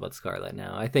bad things about Scarlett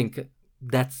now. I think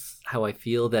that's how I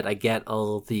feel, that I get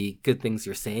all the good things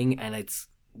you're saying, and it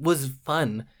was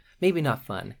fun. Maybe not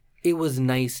fun. It was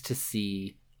nice to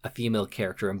see a female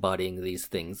character embodying these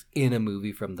things in a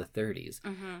movie from the 30s.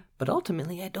 Mm-hmm. But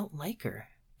ultimately, I don't like her.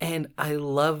 And I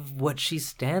love what she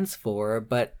stands for,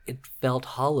 but it felt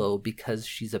hollow because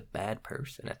she's a bad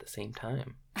person at the same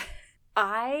time.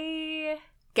 I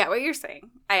get what you're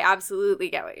saying. I absolutely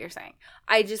get what you're saying.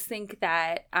 I just think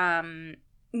that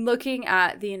looking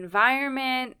at the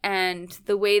environment and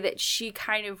the way that she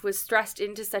kind of was thrust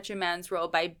into such a man's role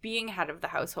by being head of the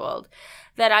household,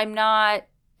 that I'm not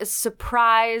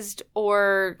surprised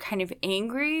or kind of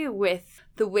angry with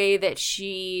the way that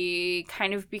she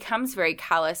kind of becomes very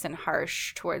callous and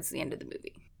harsh towards the end of the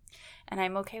movie. And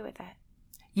I'm okay with that.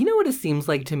 You know what it seems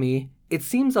like to me? It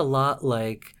seems a lot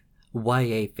like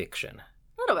YA fiction.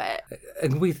 A little bit.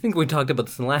 And we talked about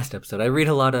this in the last episode. I read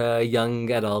a lot of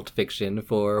young adult fiction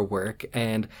for work,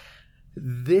 and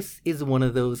this is one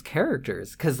of those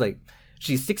characters. Because, like,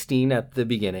 she's 16 at the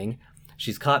beginning.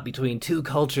 She's caught between two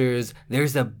cultures.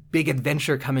 There's a big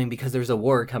adventure coming because there's a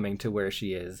war coming to where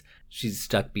she is. She's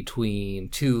stuck between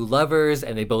two lovers,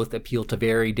 and they both appeal to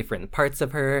very different parts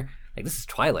of her. Like, this is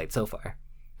Twilight so far.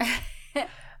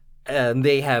 And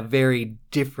they have very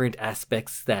different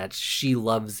aspects that she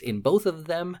loves in both of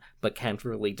them, but can't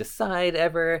really decide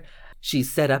ever.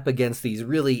 She's set up against these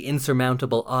really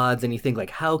insurmountable odds, and you think, like,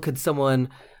 how could someone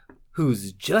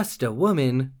who's just a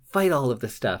woman fight all of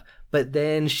this stuff? But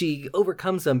then she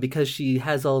overcomes them because she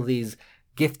has all these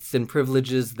gifts and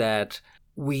privileges that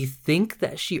we think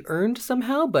that she earned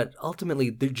somehow, but ultimately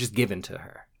they're just given to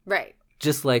her. Right.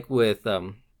 Just like with, I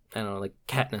don't know, like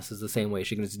Katniss is the same way.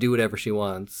 She can just do whatever she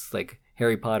wants. Like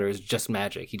Harry Potter is just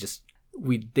magic.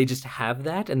 They just have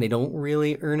that, and they don't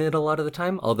really earn it a lot of the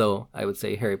time. Although I would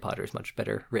say Harry Potter is much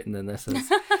better written than this is.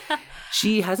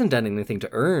 She hasn't done anything to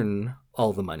earn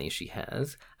all the money she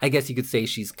has. I guess you could say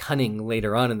she's cunning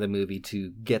later on in the movie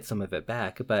to get some of it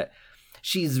back, but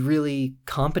she's really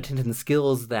competent in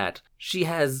skills that she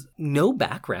has no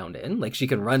background in. Like, she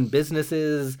can run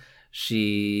businesses.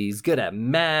 She's good at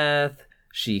math.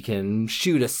 She can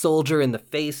shoot a soldier in the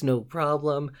face, no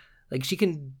problem. Like, she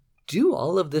can do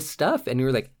all of this stuff. And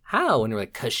you're like, how? And you're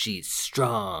like, because she's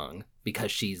strong.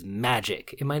 Because she's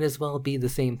magic. It might as well be the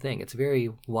same thing. It's very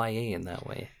YA in that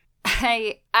way.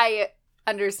 I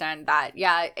understand that.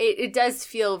 Yeah, it does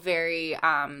feel very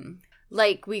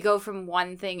like we go from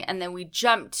one thing and then we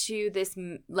jump to this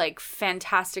like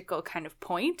fantastical kind of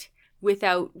point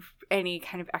without any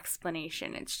kind of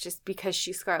explanation. It's just because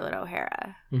she's Scarlett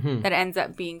O'Hara Mm-hmm. that ends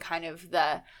up being kind of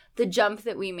the jump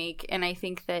that we make. And I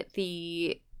think that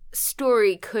the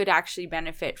story could actually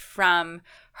benefit from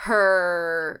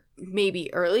her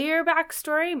maybe earlier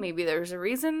backstory. Maybe there's a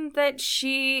reason that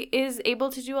she is able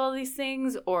to do all these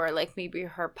things, or like maybe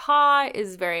her pa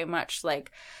is very much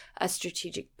like a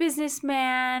strategic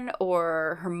businessman,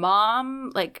 or her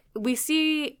mom. Like we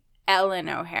see Ellen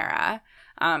O'Hara,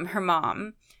 her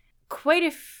mom,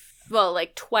 twice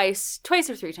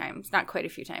or three times, not quite a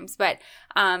few times, but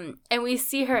and we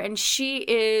see her and she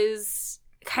is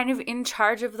kind of in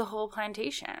charge of the whole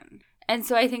plantation. And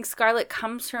so I think Scarlett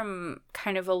comes from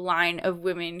kind of a line of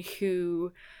women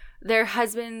who their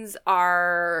husbands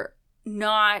are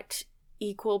not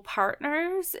equal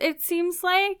partners, it seems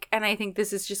like. And I think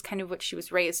this is just kind of what she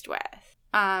was raised with.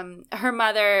 Her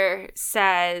mother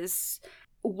says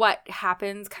what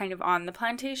happens kind of on the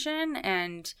plantation.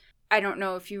 And I don't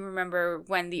know if you remember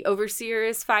when the overseer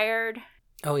is fired.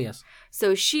 Oh, yes.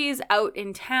 So she's out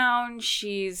in town,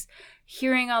 she's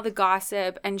hearing all the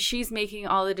gossip, and she's making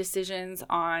all the decisions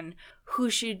on who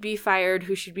should be fired,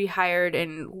 who should be hired,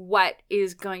 and what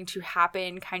is going to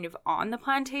happen kind of on the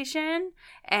plantation.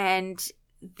 And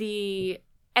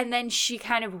then she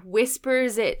kind of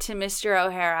whispers it to Mr.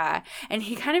 O'Hara, and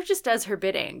he kind of just does her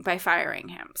bidding by firing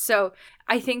him. So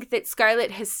I think that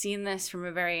Scarlett has seen this from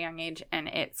a very young age, and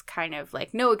it's kind of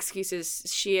like no excuses.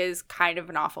 She is kind of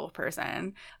an awful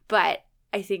person, but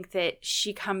I think that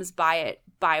she comes by it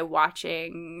by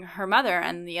watching her mother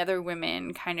and the other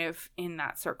women kind of in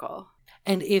that circle.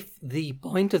 And if the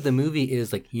point of the movie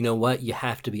is like, you know what, you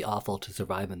have to be awful to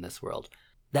survive in this world,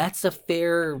 that's a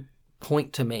fair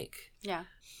point to make. Yeah.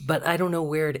 But I don't know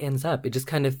where it ends up. It just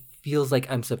kind of feels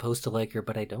like I'm supposed to like her,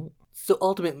 but I don't. So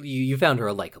ultimately, you found her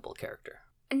a likable character.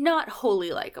 Not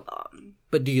wholly likable.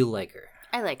 But do you like her?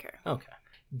 I like her. Okay.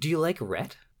 Do you like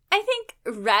Rhett? I think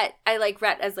I like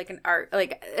Rhett as like an art,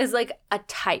 like as like a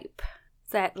type.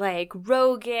 That like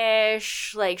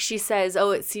roguish, like she says,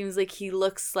 oh, it seems like he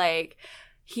looks like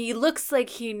he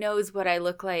knows what I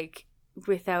look like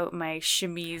without my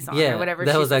chemise on, or whatever.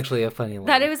 That was actually a funny line.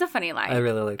 That it was a funny line. I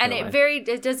really like that and line.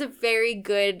 it does a very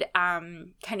good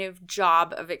kind of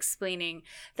job of explaining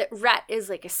that Rhett is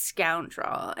like a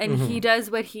scoundrel, and he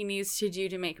does what he needs to do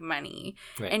to make money,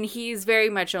 Right. and he's very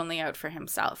much only out for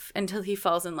himself until he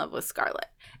falls in love with Scarlett.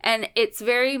 And it's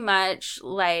very much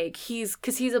like he's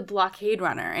a blockade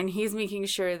runner, and he's making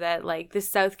sure that like the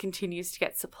South continues to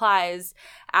get supplies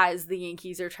as the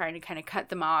Yankees are trying to kind of cut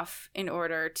them off in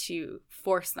order to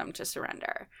force them to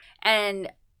surrender. And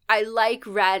I like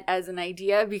Rhett as an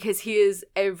idea because he is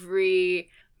every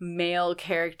male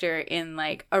character in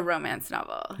like a romance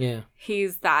novel. Yeah.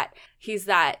 He's that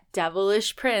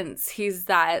devilish prince. He's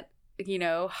that,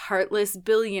 heartless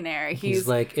billionaire. He's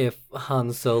like if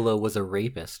Han Solo was a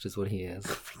rapist, is what he is.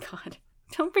 Oh my God.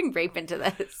 Don't bring rape into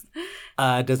this.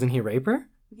 Doesn't he rape her?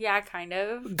 Yeah, kind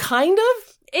of. Kind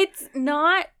of? It's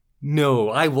not. No,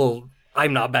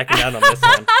 I'm not backing down on this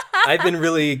one. I've been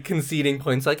really conceding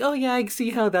points like, oh yeah, I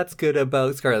see how that's good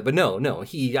about Scarlett. But no,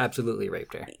 he absolutely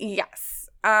raped her. Yes.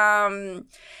 And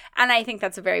I think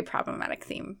that's a very problematic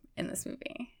theme in this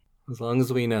movie. As long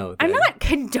as we know. I'm not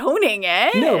condoning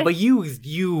it. No, but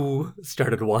you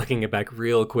started walking it back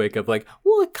real quick of like,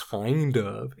 well, kind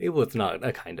of. It's not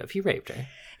a kind of. He raped her.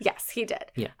 Yes, he did.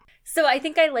 Yeah. So I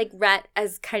think I like Rhett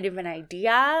as kind of an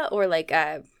idea or like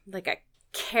a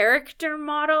character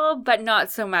model, but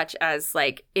not so much as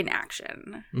like in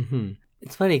action. Mm-hmm.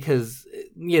 It's funny because,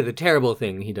 the terrible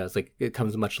thing he does, like it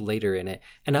comes much later in it.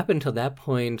 And up until that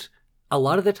point, a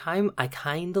lot of the time, I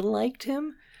kind of liked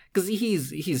him. Because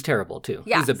he's terrible, too.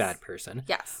 Yes. He's a bad person.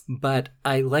 Yes. But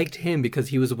I liked him because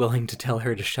he was willing to tell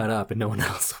her to shut up and no one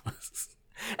else was.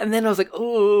 And then I was like,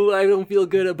 oh, I don't feel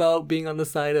good about being on the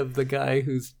side of the guy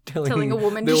who's telling a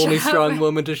woman the to only shut strong up.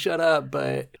 woman to shut up.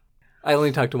 But I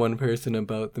only talked to one person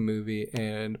about the movie,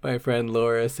 and my friend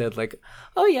Laura said, like,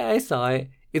 oh, yeah, I saw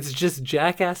it. It's just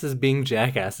jackasses being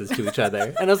jackasses to each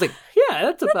other. And I was like, yeah,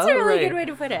 that's about right. That's a really good way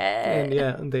to put it. And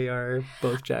yeah, they are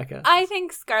both jackasses. I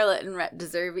think Scarlett and Rhett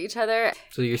deserve each other.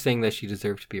 So you're saying that she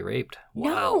deserved to be raped? Wow.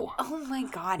 No. Oh my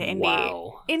God, Indy.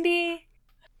 Wow. Indy.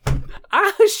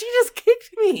 She just kicked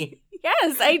me.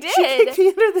 Yes, I did. She kicked me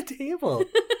under the table.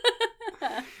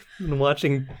 I've been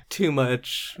watching too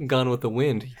much Gone with the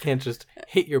Wind. You can't just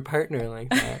hit your partner like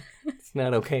that. It's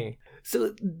not okay.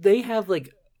 So they have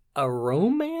like a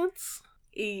romance?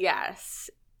 Yes.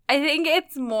 I think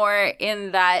it's more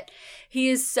in that he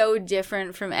is so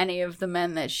different from any of the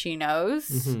men that she knows.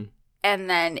 Mm-hmm. And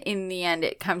then in the end,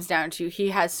 it comes down to he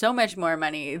has so much more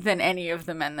money than any of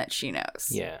the men that she knows.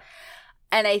 Yeah.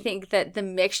 And I think that the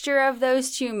mixture of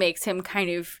those two makes him kind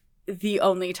of the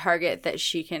only target that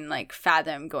she can, like,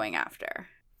 fathom going after.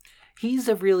 He's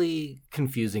a really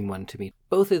confusing one to me.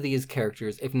 Both of these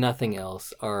characters, if nothing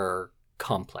else, are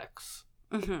complex.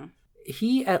 Mm-hmm.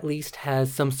 He at least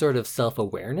has some sort of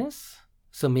self-awareness.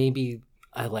 So maybe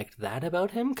I liked that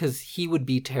about him, because he would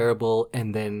be terrible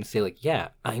and then say, like, yeah,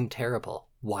 I'm terrible.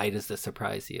 Why does this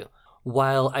surprise you?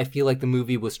 While I feel like the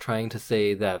movie was trying to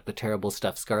say that the terrible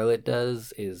stuff Scarlett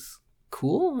does is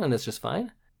cool and it's just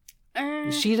fine.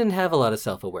 She didn't have a lot of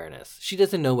self-awareness. She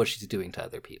doesn't know what she's doing to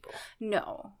other people.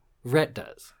 No. Rhett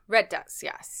does. Rhett does,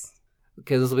 yes.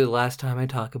 Okay, this will be the last time I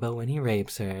talk about when he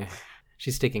rapes her.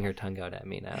 She's sticking her tongue out at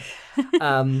me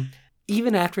now.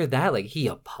 Even after that, like, he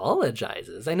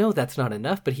apologizes. I know that's not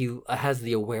enough, but he has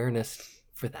the awareness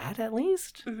for that at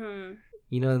least. Mm-hmm.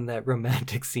 You know, in that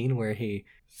romantic scene where he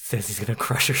says he's going to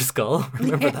crush her skull.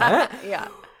 Remember that? Yeah.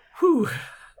 Whew.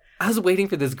 I was waiting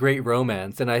for this great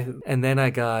romance, and then I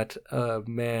got a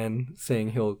man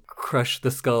saying he'll crush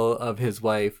the skull of his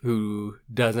wife who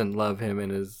doesn't love him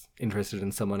and is interested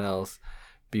in someone else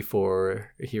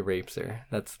before he rapes her.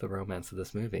 That's the romance of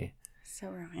this movie. So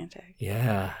romantic.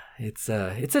 Yeah, it's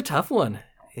a tough one.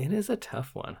 It is a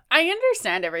tough one. I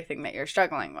understand everything that you're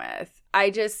struggling with.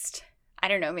 I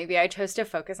don't know, maybe I chose to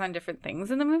focus on different things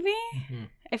in the movie. Mm-hmm.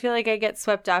 I feel like I get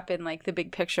swept up in, like, the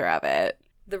big picture of it.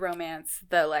 The romance,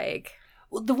 the, like...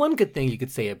 Well, the one good thing you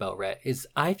could say about Rhett is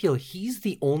I feel he's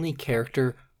the only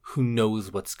character who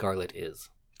knows what Scarlett is.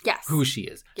 Yes. Who she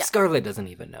is. Yeah. Scarlett doesn't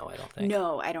even know, I don't think.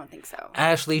 No, I don't think so.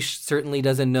 Ashley certainly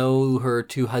doesn't know. Her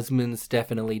two husbands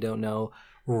definitely don't know.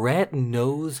 Rhett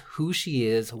knows who she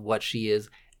is, what she is,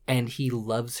 and he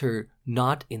loves her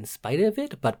not in spite of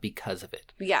it, but because of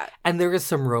it. Yeah. And there is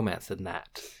some romance in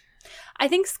that. I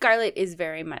think Scarlett is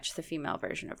very much the female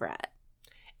version of Rhett.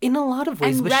 In a lot of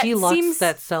ways, And but Rhett she lacks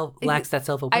that I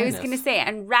self-awareness. was going to say,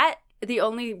 and Rhett, the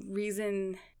only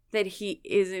reason that he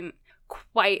isn't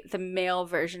quite the male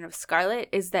version of Scarlett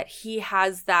is that he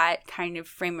has that kind of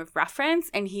frame of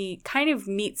reference and he kind of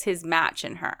meets his match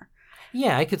in her.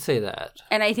 Yeah, I could say that.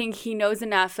 And I think he knows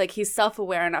enough, like, he's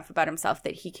self-aware enough about himself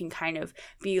that he can kind of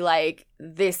be like,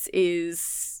 this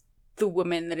is the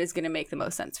woman that is going to make the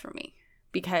most sense for me.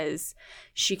 Because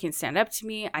she can stand up to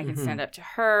me, I can stand up to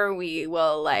her, we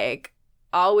will, like,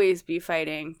 always be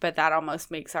fighting, but that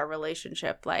almost makes our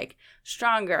relationship, like,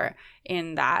 stronger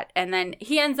in that. And then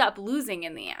he ends up losing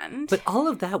in the end. But all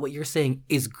of that, what you're saying,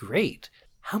 is great.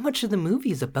 How much of the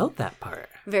movie is about that part?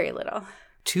 Very little.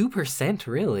 2%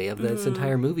 really of this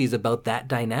entire movie is about that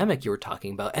dynamic you were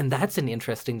talking about. And that's an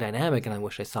interesting dynamic, and I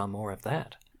wish I saw more of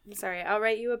that. I'm sorry, I'll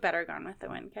write you a better Gone with the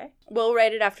Wind, okay? We'll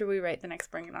write it after we write the next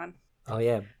Bring It On. Oh,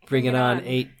 yeah. Bring it on.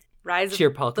 8. Rise of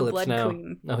Cheerpocalypse the Blood Now.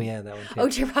 Queen. Oh, yeah, that one too. Oh,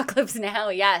 Cheerpocalypse Now,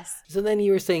 yes. So then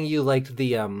you were saying you liked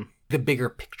the bigger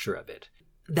picture of it.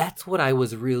 That's what I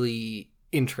was really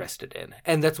interested in.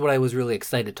 And that's what I was really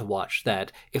excited to watch.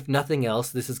 That, if nothing else,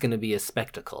 this is going to be a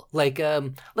spectacle. Like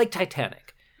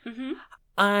Titanic. Mm-hmm.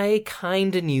 I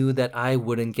kind of knew that I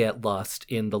wouldn't get lost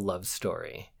in the love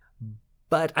story.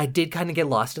 But I did kind of get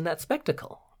lost in that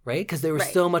spectacle, right? Because there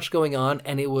was so much going on,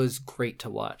 and it was great to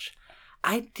watch.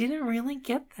 I didn't really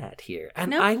get that here.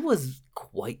 And I was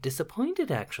quite disappointed,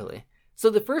 actually.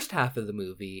 So the first half of the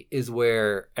movie is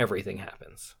where everything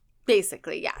happens.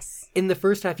 Basically, yes. In the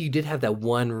first half, you did have that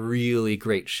one really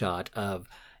great shot of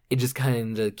it just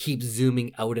kind of keeps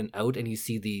zooming out, and you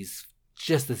see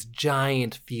just this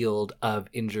giant field of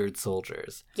injured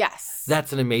soldiers. Yes.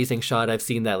 That's an amazing shot. I've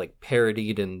seen that, like,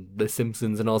 parodied in The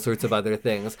Simpsons and all sorts of other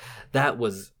things. That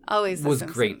was always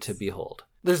great to behold.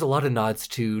 There's a lot of nods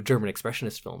to German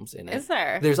Expressionist films in it. Is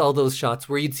there? There's all those shots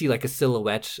where you'd see, like, a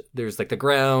silhouette. There's, like, the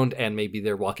ground, and maybe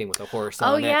they're walking with a horse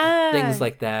on it. Yeah. Things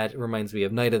like that. It reminds me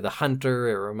of Night of the Hunter.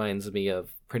 It reminds me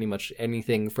of pretty much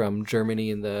anything from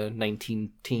Germany in the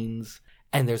 19-teens.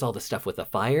 And there's all the stuff with the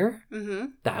fire. Mm-hmm.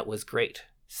 That was great.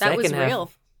 That was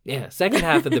real. Yeah, second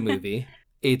half of the movie,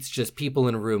 it's just people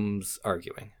in rooms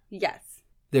arguing. Yes.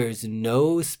 There's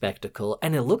no spectacle,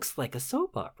 and it looks like a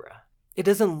soap opera.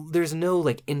 There's no,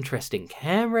 like, interesting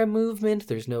camera movement,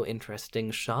 there's no interesting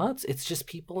shots, it's just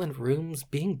people in rooms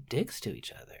being dicks to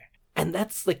each other. And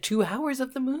that's, like, 2 hours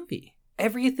of the movie.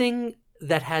 Everything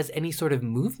that has any sort of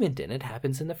movement in it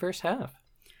happens in the first half.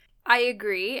 I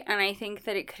agree, and I think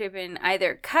that it could have been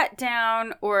either cut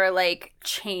down or, like,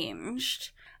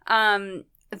 changed.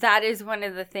 That is one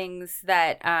of the things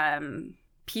that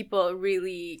people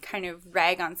really kind of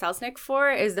rag on Selznick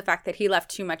for, is the fact that he left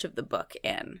too much of the book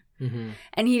in. Mm-hmm.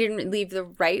 And he didn't leave the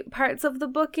right parts of the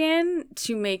book in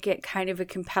to make it kind of a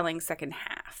compelling second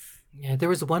half. Yeah, there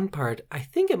was one part, I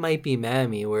think it might be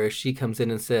Mammy, where she comes in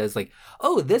and says, like,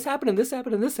 oh, this happened and this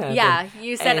happened and this happened. Yeah,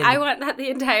 you said, And- I want that the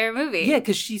entire movie. Yeah,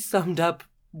 because she summed up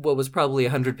what was probably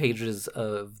 100 pages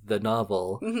of the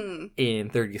novel Hmm. in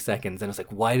 30 seconds. And it's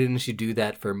like, why didn't she do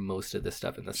that for most of the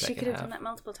stuff in the She second could have half? done that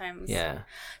multiple times. Yeah.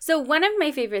 So one of my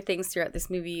favorite things throughout this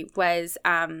movie was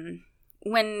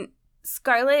when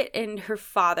Scarlett and her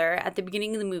father at the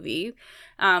beginning of the movie,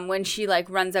 when she like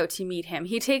runs out to meet him,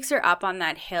 he takes her up on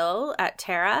that hill at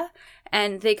Terra,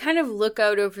 and they kind of look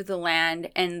out over the land,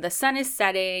 and the sun is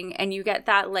setting, and you get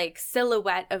that like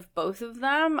silhouette of both of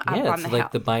them up Yeah, on it's the like hill.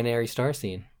 the binary star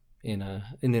scene in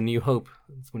A New Hope.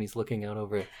 It's when he's looking out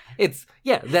over it. It's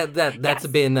that's Yes.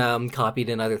 been copied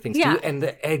in other things Yeah. too, and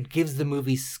it gives the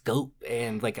movie scope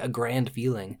and like a grand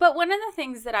feeling. But one of the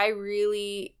things that I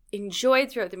really enjoyed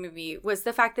throughout the movie was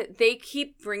the fact that they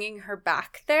keep bringing her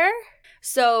back there.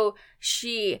 So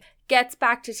she gets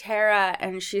back to Terra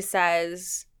and she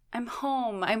says, I'm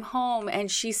home. And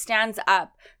she stands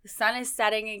up. The sun is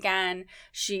setting again.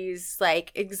 She's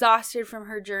like exhausted from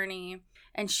her journey.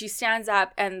 And she stands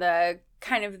up and the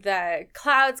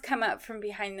clouds come up from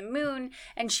behind the moon.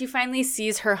 And she finally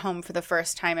sees her home for the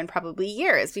first time in probably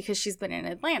years because she's been in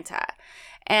Atlanta.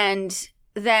 And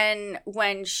then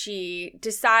when she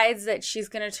decides that she's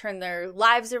going to turn their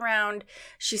lives around,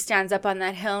 she stands up on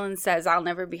that hill and says, I'll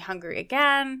never be hungry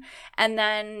again. And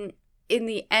then in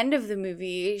the end of the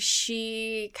movie,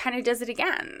 she kind of does it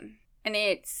again. And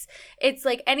it's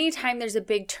like anytime there's a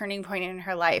big turning point in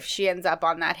her life, she ends up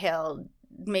on that hill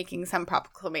making some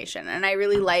proclamation. And I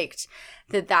really liked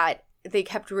that they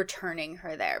kept returning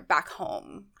her there back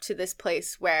home to this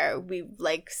place where we've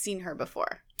like seen her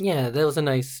before. Yeah, that was a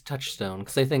nice touchstone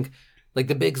because I think like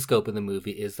the big scope of the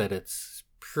movie is that it's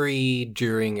pre,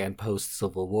 during, and post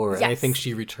Civil War. And I Yes. think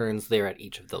she returns there at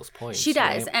each of those points. She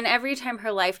does. right? And every time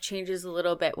her life changes a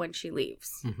little bit when she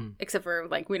leaves. Mhm. Except for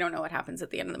like we don't know what happens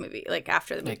at the end of the movie, like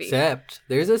after the movie. Except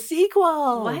there's a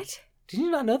sequel. What? Did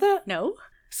you not know that? No?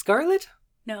 Scarlet?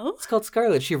 No? It's called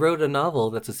Scarlet. She wrote a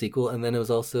novel that's a sequel, and then it was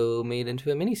also made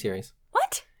into a miniseries.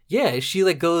 What? Yeah, she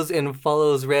like goes and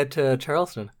follows Red to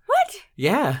Charleston. What?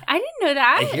 Yeah. I didn't know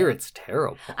that. I hear it's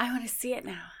terrible. I want to see it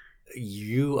now.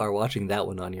 You are watching that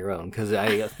one on your own because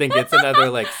I think it's another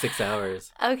like 6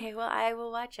 hours. Okay, well, I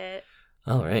will watch it.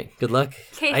 All right. Good luck.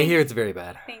 Okay. I hear it's very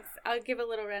bad. Thanks. I'll give a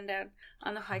little rundown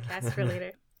on the podcast for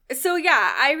later. So,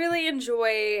 yeah, I really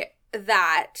enjoy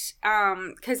that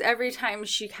because every time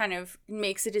she kind of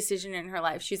makes a decision in her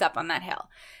life, she's up on that hill.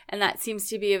 And that seems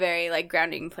to be a very, like,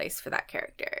 grounding place for that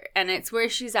character. And it's where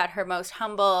she's at her most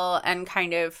humble and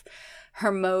kind of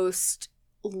her most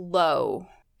low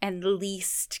and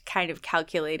least kind of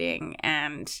calculating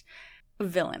and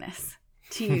villainous,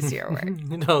 to use your word.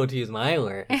 No, to use my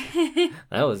word.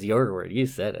 That was your word. You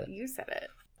said it. You said it.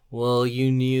 Well,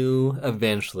 you knew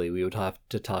eventually we would have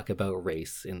to talk about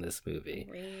race in this movie.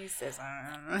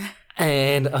 Racism.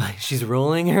 And she's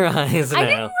rolling her eyes now. I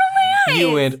didn't roll my eyes.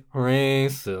 You went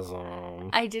racism.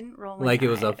 I didn't roll my Like it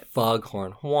was a eyes.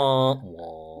 foghorn. Wah,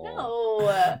 wah.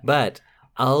 No. But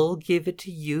I'll give it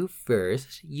to you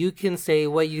first. You can say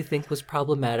what you think was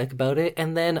problematic about it,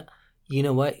 and then, you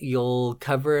know what? You'll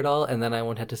cover it all, and then I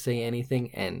won't have to say anything,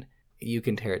 and you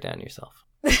can tear it down yourself.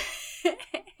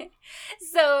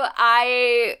 So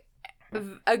I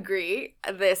agree.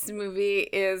 This movie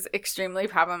is extremely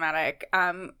problematic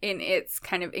in its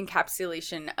kind of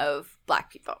encapsulation of Black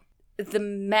people. The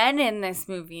men in this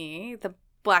movie, the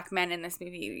Black men in this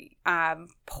movie,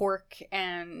 Pork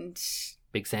and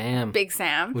Big Sam. Big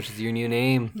Sam. Which is your new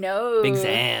name. No. Big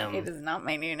Sam. It is not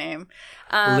my new name.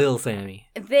 Lil Sammy.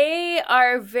 They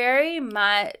are very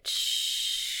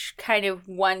much kind of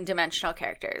one-dimensional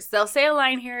characters. They'll say a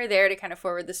line here or there to kind of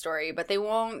forward the story, but they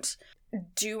won't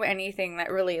do anything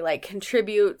that really like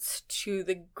contributes to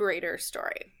the greater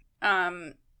story.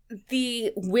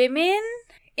 The women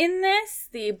in this,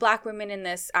 the Black women in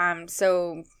this,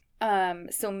 so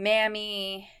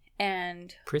Mammy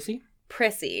and Prissy?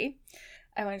 Prissy.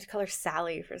 I wanted to call her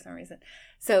Sally for some reason.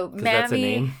 So 'Cause that's a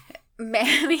name.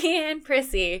 Mammy and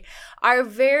Prissy are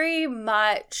very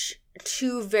much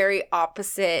two very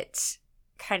opposite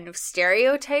kind of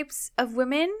stereotypes of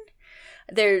women.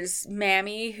 There's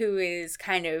Mammy, who is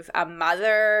kind of a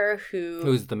mother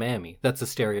Who's the mammy? That's a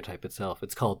stereotype itself.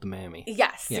 It's called the mammy.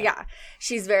 Yes, Yeah. yeah.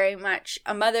 She's very much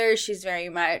a mother. She's very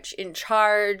much in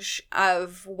charge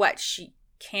of what she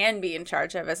can be in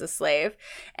charge of as a slave.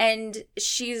 And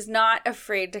she's not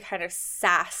afraid to kind of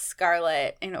sass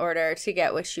Scarlett in order to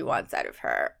get what she wants out of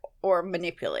her or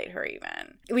manipulate her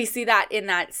even. We see that in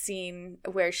that scene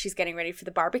where she's getting ready for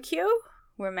the barbecue,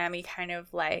 where Mammy kind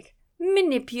of like,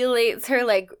 manipulates her,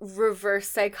 like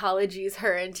reverse psychologies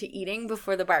her into eating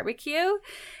before the barbecue.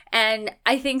 And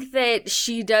I think that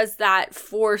she does that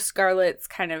for Scarlett's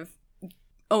kind of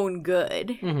own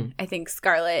good. Mm-hmm. I think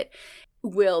Scarlett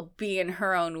will be in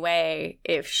her own way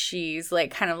if she's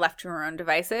like kind of left to her own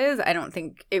devices. I don't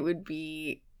think it would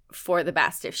be for the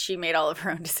best if she made all of her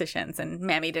own decisions and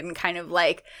Mammy didn't kind of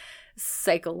like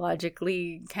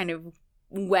psychologically kind of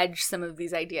wedge some of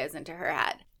these ideas into her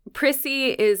head.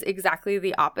 Prissy is exactly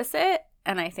the opposite,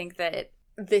 and I think that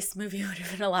this movie would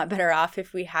have been a lot better off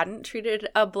if we hadn't treated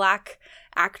a Black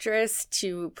actress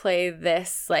to play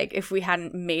this, like if we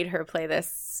hadn't made her play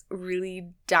this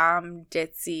really dumb,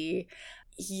 ditzy,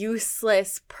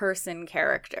 useless person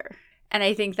character. And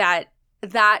I think that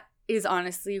is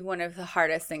honestly one of the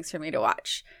hardest things for me to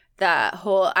watch. The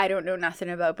whole I don't know nothing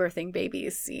about birthing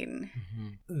babies scene.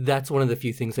 Mm-hmm. That's one of the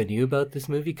few things I knew about this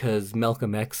movie because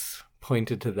Malcolm X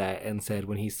pointed to that and said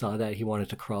when he saw that he wanted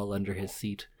to crawl under his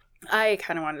seat. I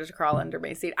kind of wanted to crawl under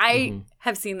my seat. I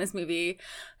have seen this movie.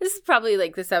 This is probably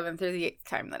like the 7th or the 8th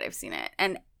time that I've seen it.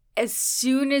 And as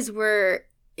soon as we're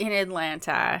in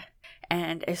Atlanta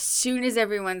and as soon as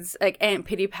everyone's like Aunt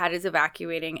Pity Pat is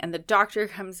evacuating and the doctor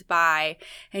comes by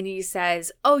and he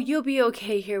says, oh, you'll be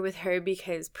okay here with her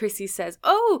because Prissy says,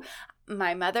 oh,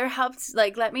 my mother helped,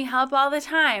 like, let me help all the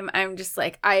time. I'm just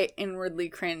like, I inwardly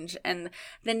cringe. And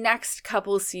the next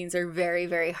couple scenes are very,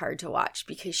 very hard to watch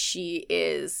because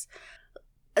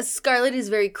Scarlett is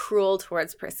very cruel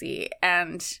towards Prissy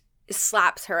and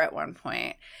slaps her at one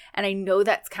point. And I know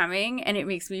that's coming and it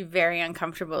makes me very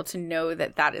uncomfortable to know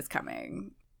that that is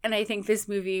coming. And I think this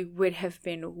movie would have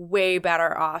been way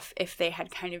better off if they had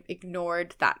kind of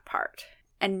ignored that part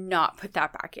and not put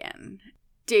that back in.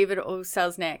 David O.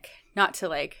 Selznick, not to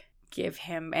like give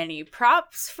him any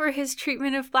props for his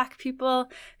treatment of Black people,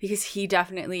 because he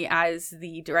definitely, as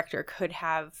the director, could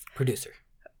have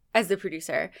as the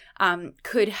producer,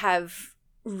 could have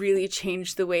really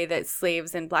changed the way that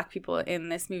slaves and Black people in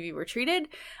this movie were treated.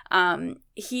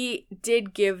 He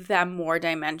did give them more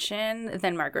dimension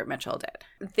than Margaret Mitchell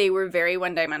did. They were very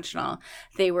one-dimensional.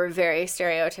 They were very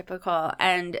stereotypical,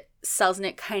 and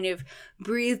Selznick kind of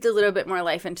breathed a little bit more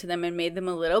life into them and made them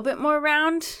a little bit more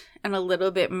round and a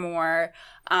little bit more,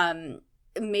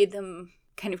 made them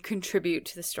kind of contribute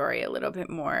to the story a little bit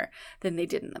more than they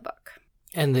did in the book.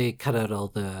 And they cut out all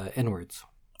the N-words.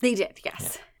 They did,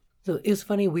 yes. Yeah. So it was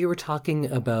funny, we were talking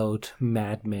about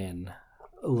Mad Men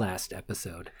last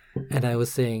episode, and I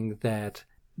was saying that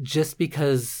just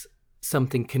because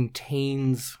something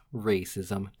contains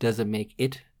racism doesn't make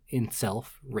it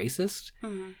itself racist.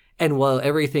 Mm-hmm. And while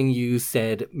everything you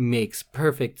said makes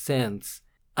perfect sense,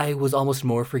 I was almost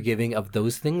more forgiving of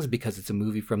those things because it's a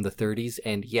movie from the 30s,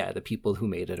 and yeah, the people who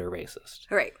made it are racist.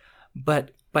 Right.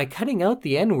 But by cutting out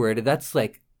the N-word, that's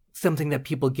like something that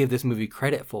people give this movie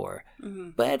credit for.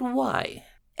 Mm-hmm. But why?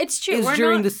 It's true. Because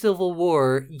during the Civil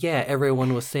War, yeah,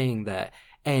 everyone was saying that.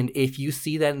 And if you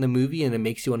see that in the movie and it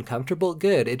makes you uncomfortable,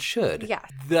 good, it should. Yeah.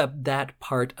 That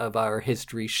part of our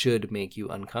history should make you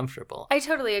uncomfortable. I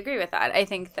totally agree with that. I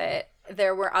think that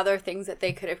there were other things that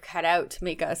they could have cut out to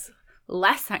make us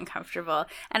less uncomfortable.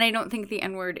 And I don't think the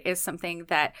N-word is something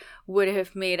that would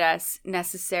have made us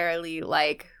necessarily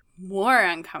like more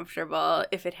uncomfortable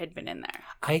if it had been in there.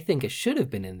 I think it should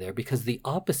have been in there because the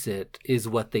opposite is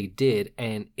what they did,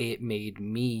 and it made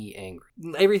me angry.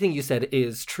 Everything you said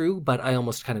is true, but I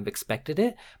almost kind of expected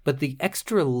it. But the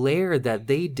extra layer that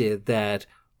they did that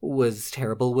was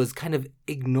terrible was kind of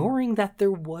ignoring that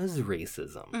there was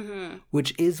racism, mm-hmm.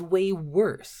 which is way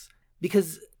worse.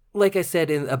 Because, like I said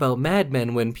about Mad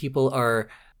Men, when people are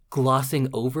glossing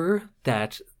over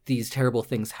that these terrible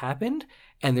things happened,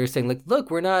 and they're saying, like, look,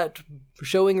 we're not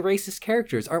showing racist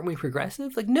characters. Aren't we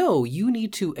progressive? Like, no, you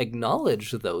need to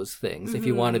acknowledge those things mm-hmm. if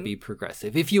you want to be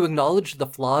progressive. If you acknowledge the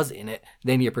flaws in it,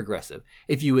 then you're progressive.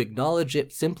 If you acknowledge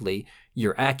it simply,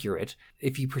 you're accurate.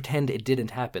 If you pretend it didn't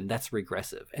happen, that's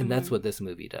regressive. And mm-hmm. that's what this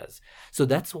movie does. So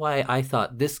that's why I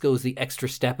thought this goes the extra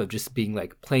step of just being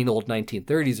like plain old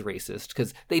 1930s racist,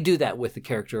 because they do that with the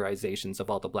characterizations of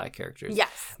all the Black characters.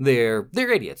 Yes. They're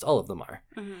idiots. All of them are.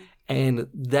 Mm-hmm. And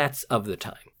that's of the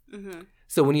time. Mm-hmm.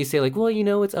 So when you say like, well, you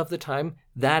know, it's of the time,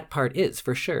 that part is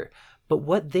for sure. But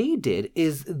what they did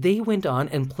is they went on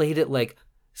and played it like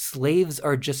slaves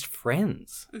are just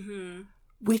friends, mm-hmm.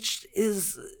 which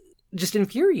is just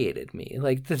infuriated me.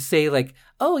 Like to say like,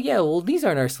 oh yeah, well, these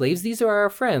aren't our slaves. These are our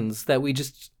friends that we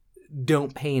just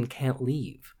don't pay and can't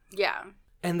leave. Yeah.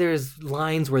 And there's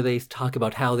lines where they talk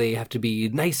about how they have to be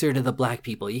nicer to the Black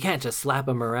people. You can't just slap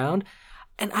them around.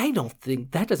 And I don't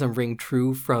think that doesn't ring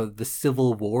true from the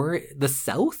Civil War, the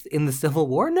South in the Civil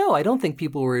War. No, I don't think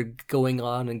people were going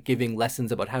on and giving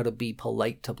lessons about how to be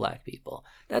polite to Black people.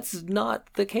 That's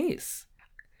not the case.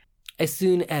 As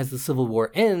soon as the Civil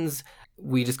War ends,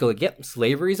 we just go like, yep,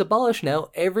 slavery's abolished now.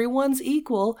 Everyone's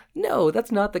equal. No,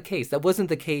 that's not the case. That wasn't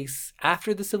the case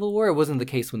after the Civil War. It wasn't the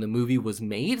case when the movie was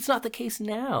made. It's not the case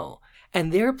now.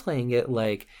 And they're playing it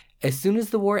like, as soon as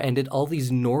the war ended, all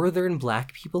these northern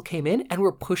Black people came in and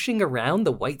were pushing around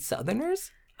the white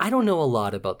Southerners. I don't know a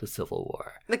lot about the Civil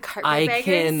War. The carpetbaggers. I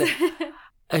can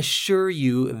assure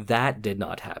you that did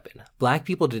not happen. Black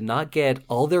people did not get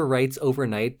all their rights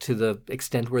overnight to the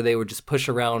extent where they would just push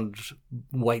around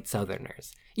white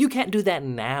Southerners. You can't do that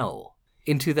now.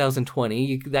 In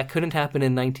 2020, that couldn't happen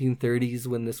in 1930s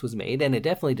when this was made, and it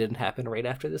definitely didn't happen right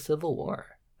after the Civil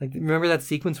War. Like, remember that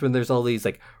sequence when there's all these,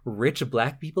 like, rich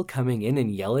Black people coming in and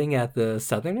yelling at the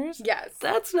Southerners? Yes.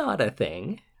 That's not a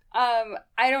thing.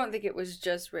 I don't think it was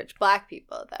just rich Black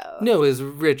people, though. No, it was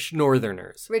rich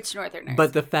Northerners. Rich Northerners.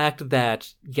 But the fact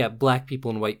that, yeah, Black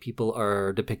people and white people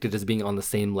are depicted as being on the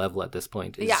same level at this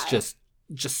point is just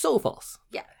so false.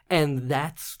 Yeah. And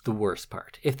that's the worst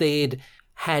part. If they'd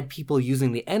had people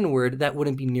using the N-word, that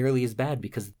wouldn't be nearly as bad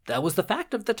because that was the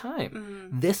fact of the time.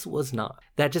 Mm-hmm. This was not.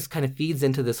 That just kind of feeds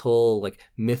into this whole, like,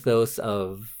 mythos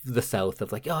of the South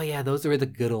of, like, oh, yeah, those were the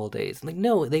good old days. Like,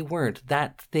 no, they weren't.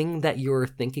 That thing that you're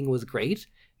thinking was great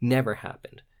never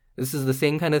happened. This is the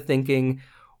same kind of thinking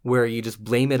where you just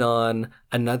blame it on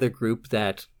another group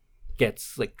that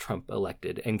gets, like, Trump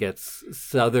elected and gets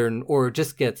Southern or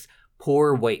just gets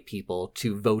poor white people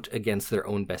to vote against their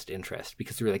own best interest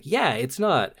because we're like, yeah, it's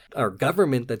not our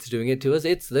government that's doing it to us.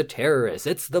 It's the terrorists.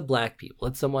 It's the Black people.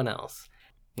 It's someone else.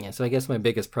 Yeah, so I guess my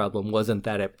biggest problem wasn't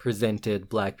that it presented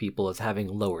Black people as having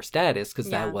lower status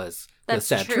because that was the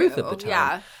sad truth of the time.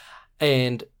 Yeah.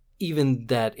 And even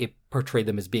that it portrayed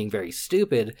them as being very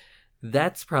stupid,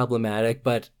 that's problematic.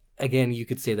 But again, you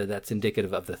could say that that's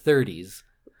indicative of the 30s.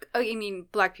 Oh, you mean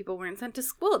Black people weren't sent to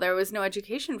school? There was no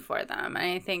education for them.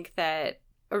 And I think that,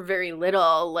 or very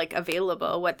little, like,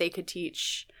 available, what they could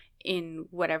teach in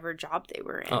whatever job they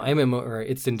were in. Oh, I mean, or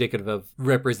it's indicative of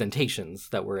representations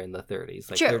that were in the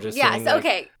 30s. Like, true. They're just Yes. saying, like,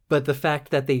 okay. But the fact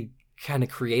that they kind of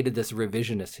created this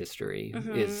revisionist history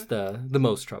Mm-hmm. is the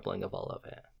most troubling of all of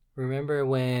it. Remember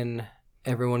when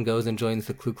everyone goes and joins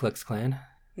the Ku Klux Klan?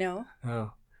 No.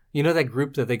 Oh. You know that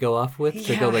group that they go off with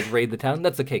to go, like, raid the town?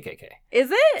 That's the KKK.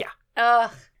 Is it? Yeah.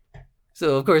 Ugh.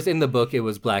 So, of course, in the book, it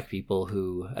was Black people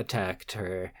who attacked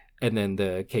her, and then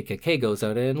the KKK goes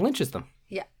out and lynches them.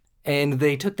 Yeah. And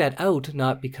they took that out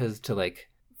not because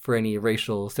for any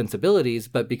racial sensibilities,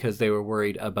 but because they were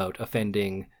worried about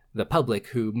offending the public,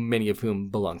 who many of whom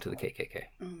belong to the KKK.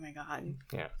 Oh my God.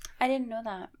 Yeah. I didn't know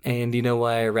that. And you know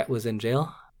why Rhett was in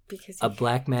jail? Because A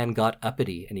black man got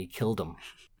uppity and he killed him.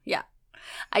 Yeah.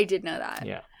 I did know that.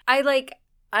 Yeah. I, like,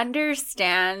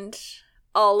 understand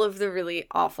all of the really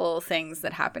awful things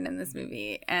that happen in this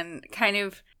movie, and kind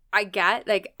of, I get,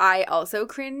 like, I also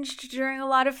cringed during a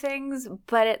lot of things,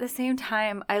 but at the same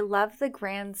time, I love the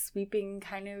grand sweeping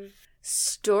kind of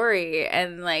story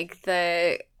and, like,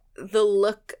 the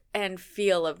look and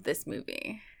feel of this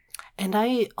movie. And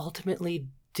I ultimately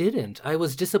didn't. I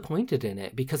was disappointed in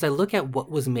it because I look at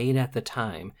what was made at the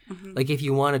time. Mm-hmm. Like, if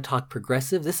you want to talk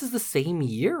progressive, this is the same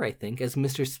year, I think, as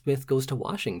Mr. Smith Goes to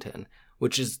Washington,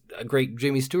 which is a great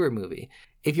Jimmy Stewart movie.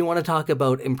 If you want to talk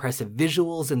about impressive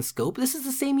visuals and scope, this is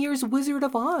the same year as Wizard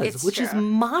of Oz, which is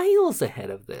miles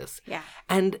ahead of this. Yeah.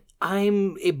 And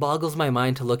it boggles my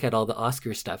mind to look at all the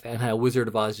Oscar stuff and how Wizard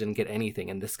of Oz didn't get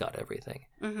anything and this got everything.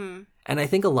 Mm-hmm. And I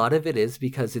think a lot of it is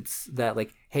because it's that,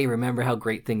 like, hey, remember how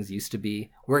great things used to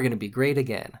be? We're going to be great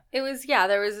again. It was, yeah,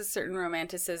 there was a certain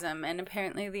romanticism, and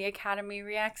apparently the Academy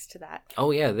reacts to that.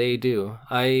 Oh, yeah, they do.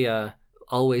 I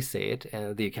always say it.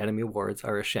 The Academy Awards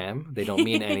are a sham. They don't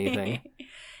mean anything.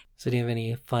 So do you have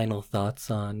any final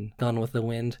thoughts on Gone with the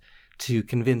Wind to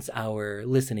convince our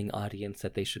listening audience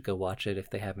that they should go watch it if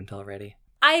they haven't already?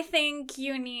 I think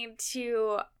you need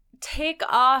to take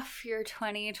off your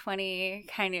 2020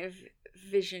 kind of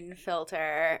vision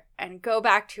filter and go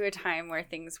back to a time where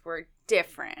things were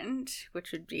different,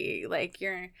 which would be like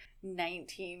your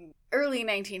early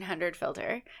 1900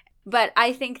 filter. But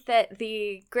I think that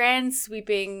the grand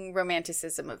sweeping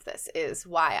romanticism of this is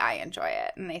why I enjoy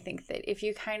it. And I think that if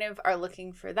you kind of are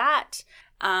looking for that,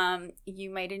 you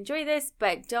might enjoy this,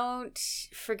 but don't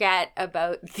forget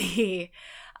about the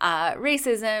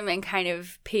racism and kind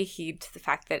of pay heed to the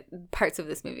fact that parts of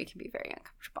this movie can be very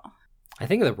uncomfortable. I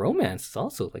think the romance is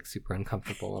also, like, super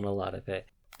uncomfortable in a lot of it.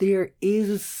 There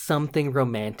is something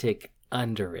romantic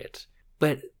under it,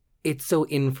 but it so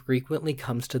infrequently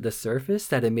comes to the surface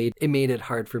that it made it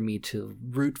hard for me to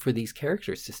root for these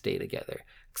characters to stay together.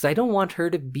 Because I don't want her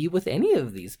to be with any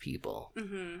of these people.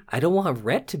 Mm-hmm. I don't want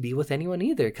Rhett to be with anyone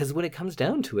either. Because when it comes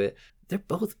down to it, they're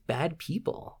both bad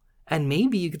people. And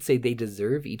maybe you could say they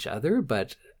deserve each other,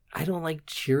 but I don't like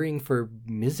cheering for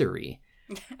misery.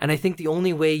 And I think the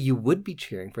only way you would be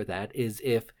cheering for that is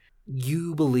if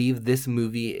you believe this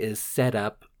movie is set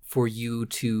up for you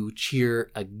to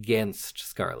cheer against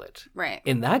Scarlett. Right.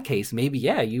 In that case, maybe,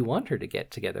 yeah, you want her to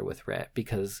get together with Rhett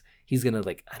because he's going to,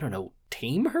 like, I don't know,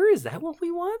 tame her? Is that what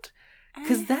we want?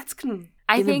 Because that's going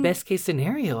to, in the best case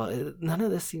scenario, none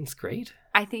of this seems great.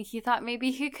 I think he thought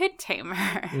maybe he could tame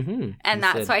her. Mm-hmm. And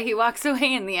that's why he walks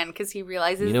away in the end, because he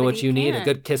realizes you know what you need? can. A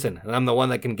good kissing. And I'm the one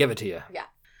that can give it to you. Yeah.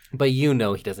 But you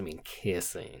know he doesn't mean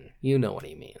kissing. You know what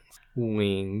he means.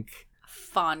 Wink.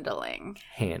 Fondling.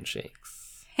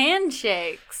 Handshakes.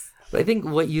 Handshakes. But I think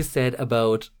what you said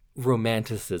about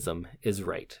romanticism is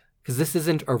right. Because this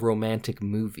isn't a romantic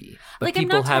movie. But Like, I'm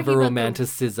people not have a talking about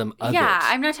romanticism of it. Yeah,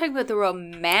 I'm not talking about the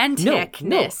romanticness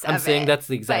No, of I'm saying it. that's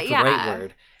the exact But yeah. right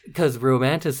word. Because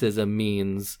romanticism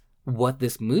means what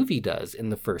this movie does in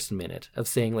the first minute of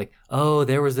saying, like, oh,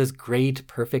 there was this great,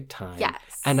 perfect time. Yes.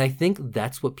 And I think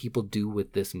that's what people do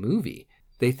with this movie.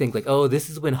 They think, like, oh, this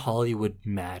is when Hollywood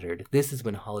mattered. This is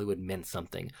when Hollywood meant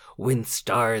something. When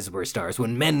stars were stars.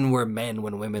 When men were men.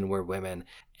 When women were women.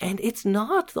 And it's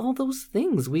not all those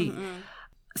things.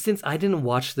 Since I didn't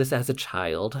watch this as a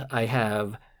child, I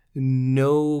have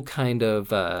no kind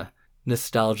of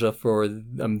nostalgia for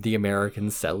the American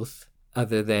South,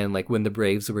 other than, like, when the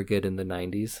Braves were good in the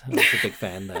 90s. I was a big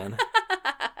fan then.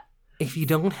 If you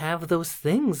don't have those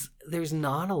things, there's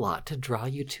not a lot to draw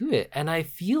you to it. And I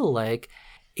feel like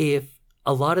if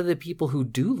a lot of the people who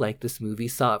do like this movie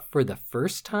saw it for the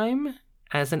first time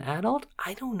as an adult,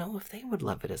 I don't know if they would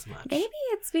love it as much. Maybe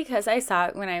it's because I saw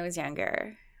it when I was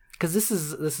younger. Because this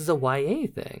is a YA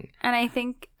thing. And I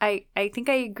think I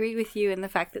agree with you in the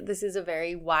fact that this is a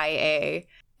very YA.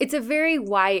 It's a very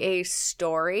YA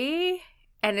story,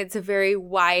 and it's a very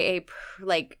YA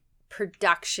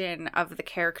production of the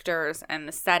characters and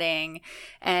the setting,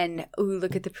 and ooh,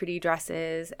 look at the pretty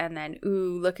dresses, and then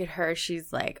ooh, look at her,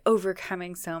 she's like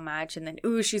overcoming so much, and then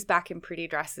ooh, she's back in pretty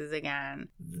dresses again.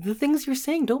 The things you're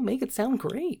saying don't make it sound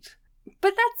great.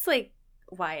 But that's like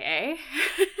YA.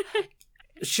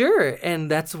 Sure, and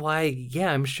that's why,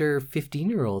 yeah, I'm sure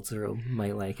 15-year-olds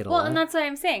might like it a lot. Well, and that's what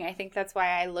I'm saying. I think that's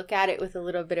why I look at it with a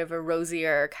little bit of a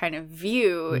rosier kind of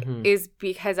view, is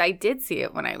because I did see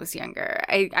it when I was younger.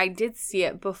 I did see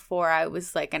it before I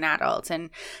was like an adult and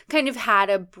kind of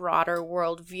had a broader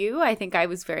worldview. I think I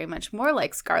was very much more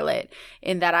like Scarlett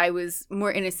in that I was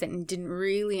more innocent and didn't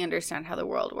really understand how the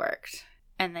world worked.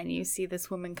 And then you see this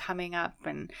woman coming up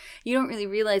and you don't really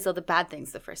realize all the bad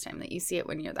things the first time that you see it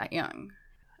when you're that young.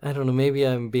 I don't know, maybe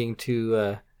I'm being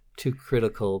too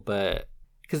critical, but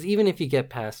because even if you get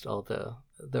past all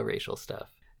the racial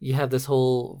stuff, you have this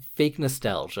whole fake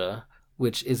nostalgia,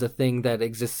 which is a thing that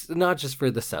exists not just for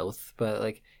the South, but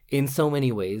like in so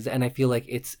many ways. And I feel like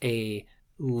it's a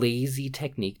lazy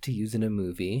technique to use in a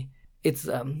movie. It's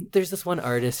there's this one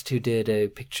artist who did a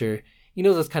picture, you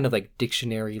know, those kind of like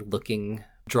dictionary looking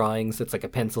drawings. It's like a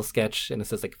pencil sketch and it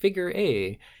says like figure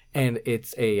A. And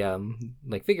it's a,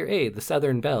 like, figure A, the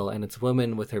Southern Belle, and it's a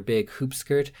woman with her big hoop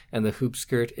skirt, and the hoop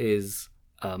skirt is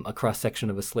a cross-section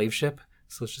of a slave ship.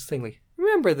 So it's just saying, like,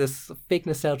 remember this fake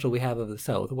nostalgia we have of the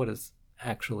South, what it's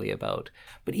actually about.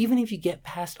 But even if you get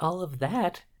past all of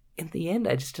that, in the end,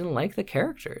 I just didn't like the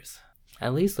characters.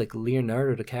 At least, like,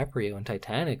 Leonardo DiCaprio in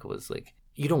Titanic was, like,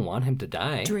 you don't want him to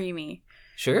die. Dreamy.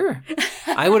 Sure.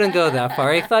 I wouldn't go that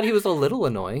far. I thought he was a little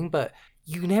annoying, but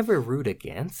you never root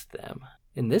against them.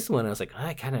 In this one, I was like,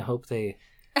 I kind of hope they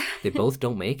both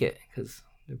don't make it because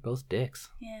they're both dicks.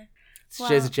 Yeah. It's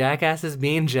just jackasses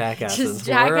being jackasses. Just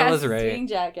jackasses right. being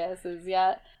jackasses,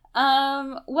 yeah.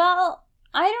 Well,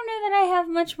 I don't know that I have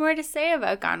much more to say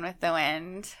about Gone with the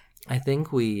Wind. I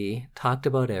think we talked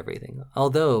about everything.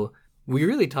 Although we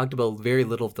really talked about very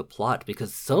little of the plot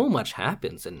because so much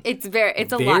happens and it's a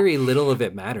lot. Very little of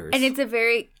it matters. And it's a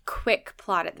very quick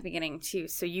plot at the beginning too.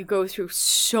 So you go through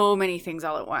so many things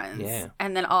all at once. Yeah.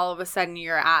 And then all of a sudden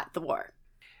you're at the war.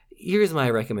 Here's my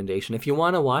recommendation. If you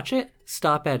want to watch it,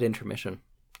 stop at intermission.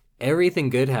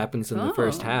 Everything good happens in the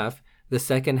first half. The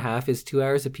second half is 2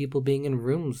 hours of people being in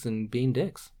rooms and being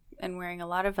dicks. And wearing a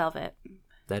lot of velvet.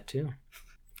 That too.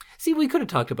 See, we could have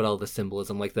talked about all the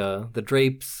symbolism, like the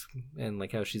drapes and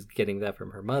like how she's getting that from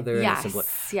her mother. Yes, and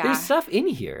yeah. There's stuff in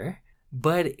here,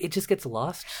 but it just gets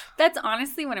lost. That's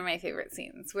honestly one of my favorite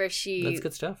scenes where she... That's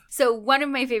good stuff. So one of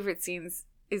my favorite scenes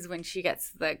is when she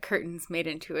gets the curtains made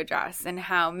into a dress, and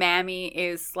how Mammy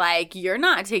is like, you're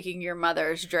not taking your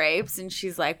mother's drapes. And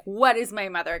she's like, what is my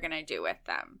mother going to do with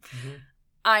them? Mm-hmm.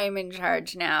 I am in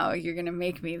charge now. You're going to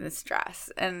make me this dress.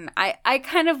 And I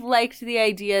kind of liked the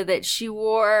idea that she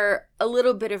wore a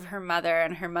little bit of her mother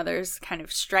and her mother's kind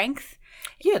of strength.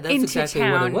 Yeah, that's into exactly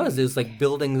town. what it was. It was like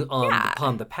building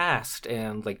upon the past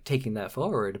and like taking that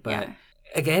forward. But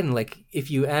again, like if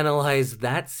you analyze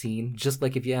that scene, just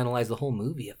like if you analyze the whole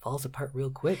movie, it falls apart real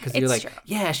quick. Because you're like,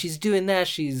 yeah, she's doing that.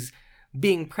 She's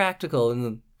being practical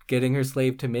and getting her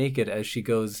slave to make it as she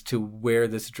goes to wear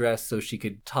this dress so she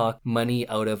could talk money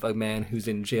out of a man who's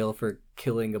in jail for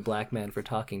killing a black man for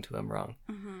talking to him wrong.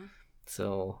 Mm-hmm.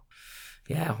 So,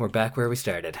 yeah, we're back where we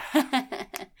started.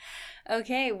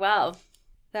 Okay, well,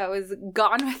 that was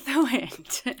Gone with the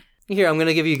Wind. Here, I'm going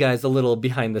to give you guys a little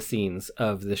behind the scenes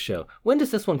of the show. When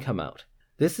does this one come out?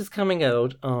 This is coming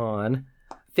out on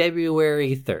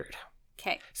February 3rd.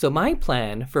 Okay. So my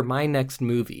plan for my next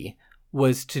movie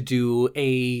was to do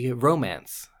a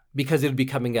romance because it would be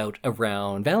coming out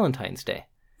around Valentine's Day.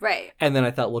 Right. And then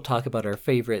I thought we'll talk about our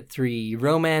favorite 3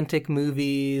 romantic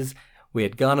movies. We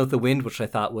had Gone with the Wind, which I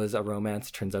thought was a romance.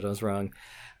 Turns out I was wrong.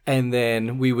 And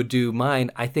then we would do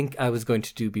mine. I think I was going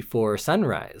to do Before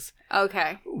Sunrise.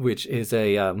 Okay. Which is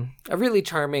a really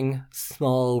charming,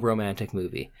 small romantic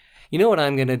movie. You know what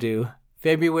I'm going to do?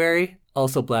 February,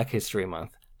 also Black History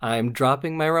Month. I'm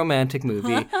dropping my romantic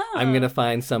movie. I'm going to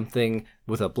find something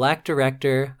with a black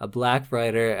director, a black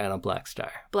writer, and a black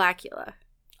star. Blackula.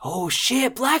 Oh,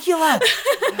 shit, Blackula!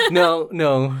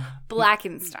 No.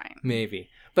 Blackenstein. Maybe.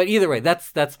 But either way,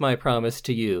 that's my promise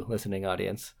to you, listening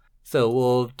audience. So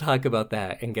we'll talk about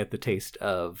that and get the taste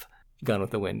of Gone with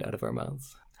the Wind out of our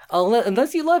mouths.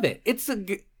 Unless you love it. It's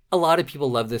a lot of people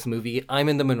love this movie. I'm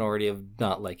in the minority of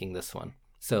not liking this one.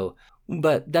 So...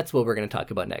 But that's what we're going to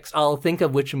talk about next. I'll think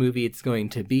of which movie it's going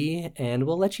to be, and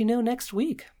we'll let you know next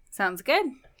week. Sounds good.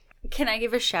 Can I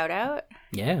give a shout out?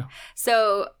 Yeah.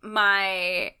 So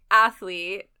my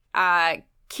athlete,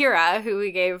 Kira, who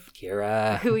we gave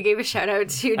a shout out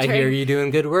to. I hear you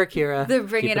doing good work, Kira. The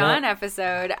Bring It On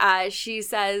episode. She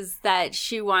says that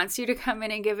she wants you to come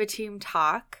in and give a team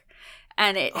talk,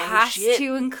 and it has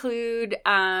to include.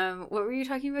 What were you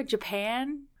talking about?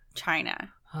 Japan,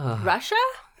 China, Russia.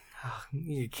 Oh,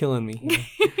 you're killing me.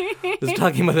 I was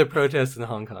talking about the protests in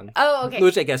Hong Kong. Oh, okay.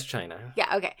 Which I guess China.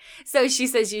 Yeah, okay. So she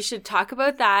says you should talk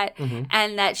about that,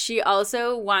 and that she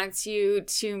also wants you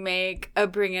to make a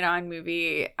Bring It On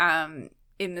movie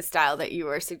in the style that you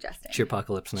were suggesting.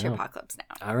 Cheerpocalypse Now. Cheerpocalypse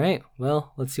Now. All right.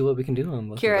 Well, let's see what we can do on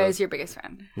both Kira is your biggest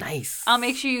fan. Nice. I'll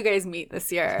make sure you guys meet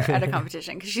this year at a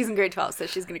competition because she's in grade 12, so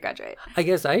she's going to graduate. I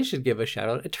guess I should give a shout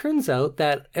out. It turns out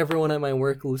that everyone at my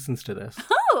work listens to this.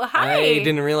 Oh, hi. I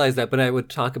didn't realize that, but I would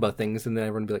talk about things and then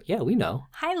everyone would be like, yeah, we know.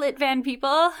 Hi, Lit Van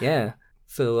people. Yeah.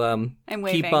 So I'm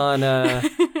waving. keep on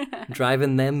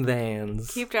driving them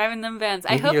vans. Keep driving them vans.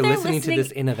 Maybe I hope you're they're listening to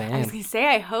this in a van. I was going to say,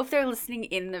 I hope they're listening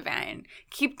in the van.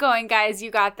 Keep going, guys.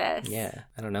 You got this. Yeah.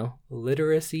 I don't know.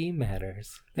 Literacy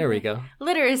matters. There we go.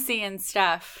 Literacy and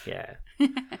stuff. Yeah.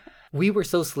 We were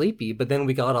so sleepy, but then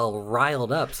we got all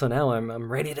riled up. So now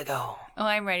I'm ready to go. Oh,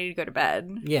 I'm ready to go to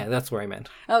bed. Yeah, that's where I meant.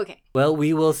 Okay. Well,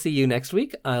 we will see you next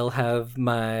week. I'll have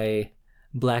my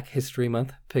Black History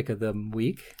Month pick of the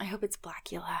week. I hope it's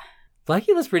Blackula.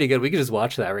 Blackula's pretty good. We could just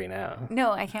watch that right now.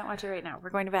 No, I can't watch it right now. We're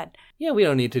going to bed. Yeah, we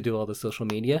don't need to do all the social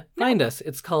media. No. Find us.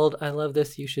 It's called I Love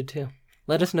This, You Should Too.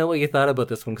 Let us know what you thought about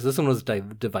this one, because this one was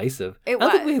divisive. I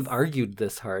don't think we've argued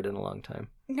this hard in a long time.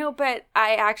 No, but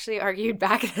I actually argued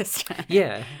back this time.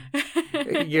 Yeah.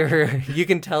 You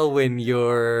can tell when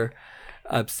you're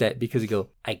upset because you go,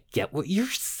 I get what you're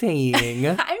saying.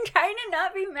 I'm trying to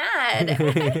not be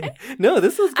mad. No,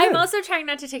 this was good. I'm also trying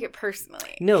not to take it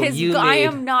personally. No, because I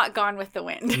am not Gone with the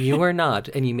Wind. You are not,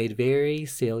 and you made very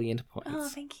salient points. Oh,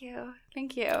 thank you.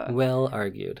 Thank you. Well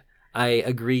argued. I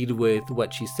agreed with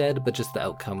what she said, but just the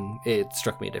outcome, it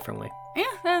struck me a different way. Yeah,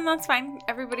 then that's fine.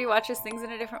 Everybody watches things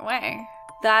in a different way.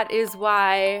 That is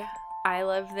why I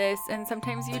love this, and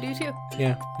sometimes you do too.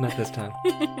 Yeah, not this time.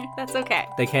 That's okay.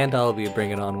 They can't all be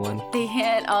Bring It On one. They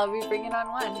can't all be Bring It On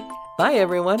one. Bye,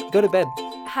 everyone. Go to bed.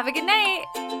 Have a good night.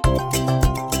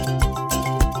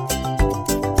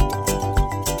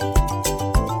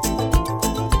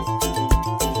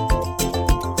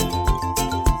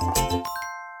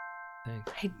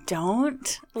 I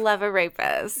don't love a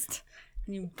rapist.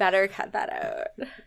 You better cut that out.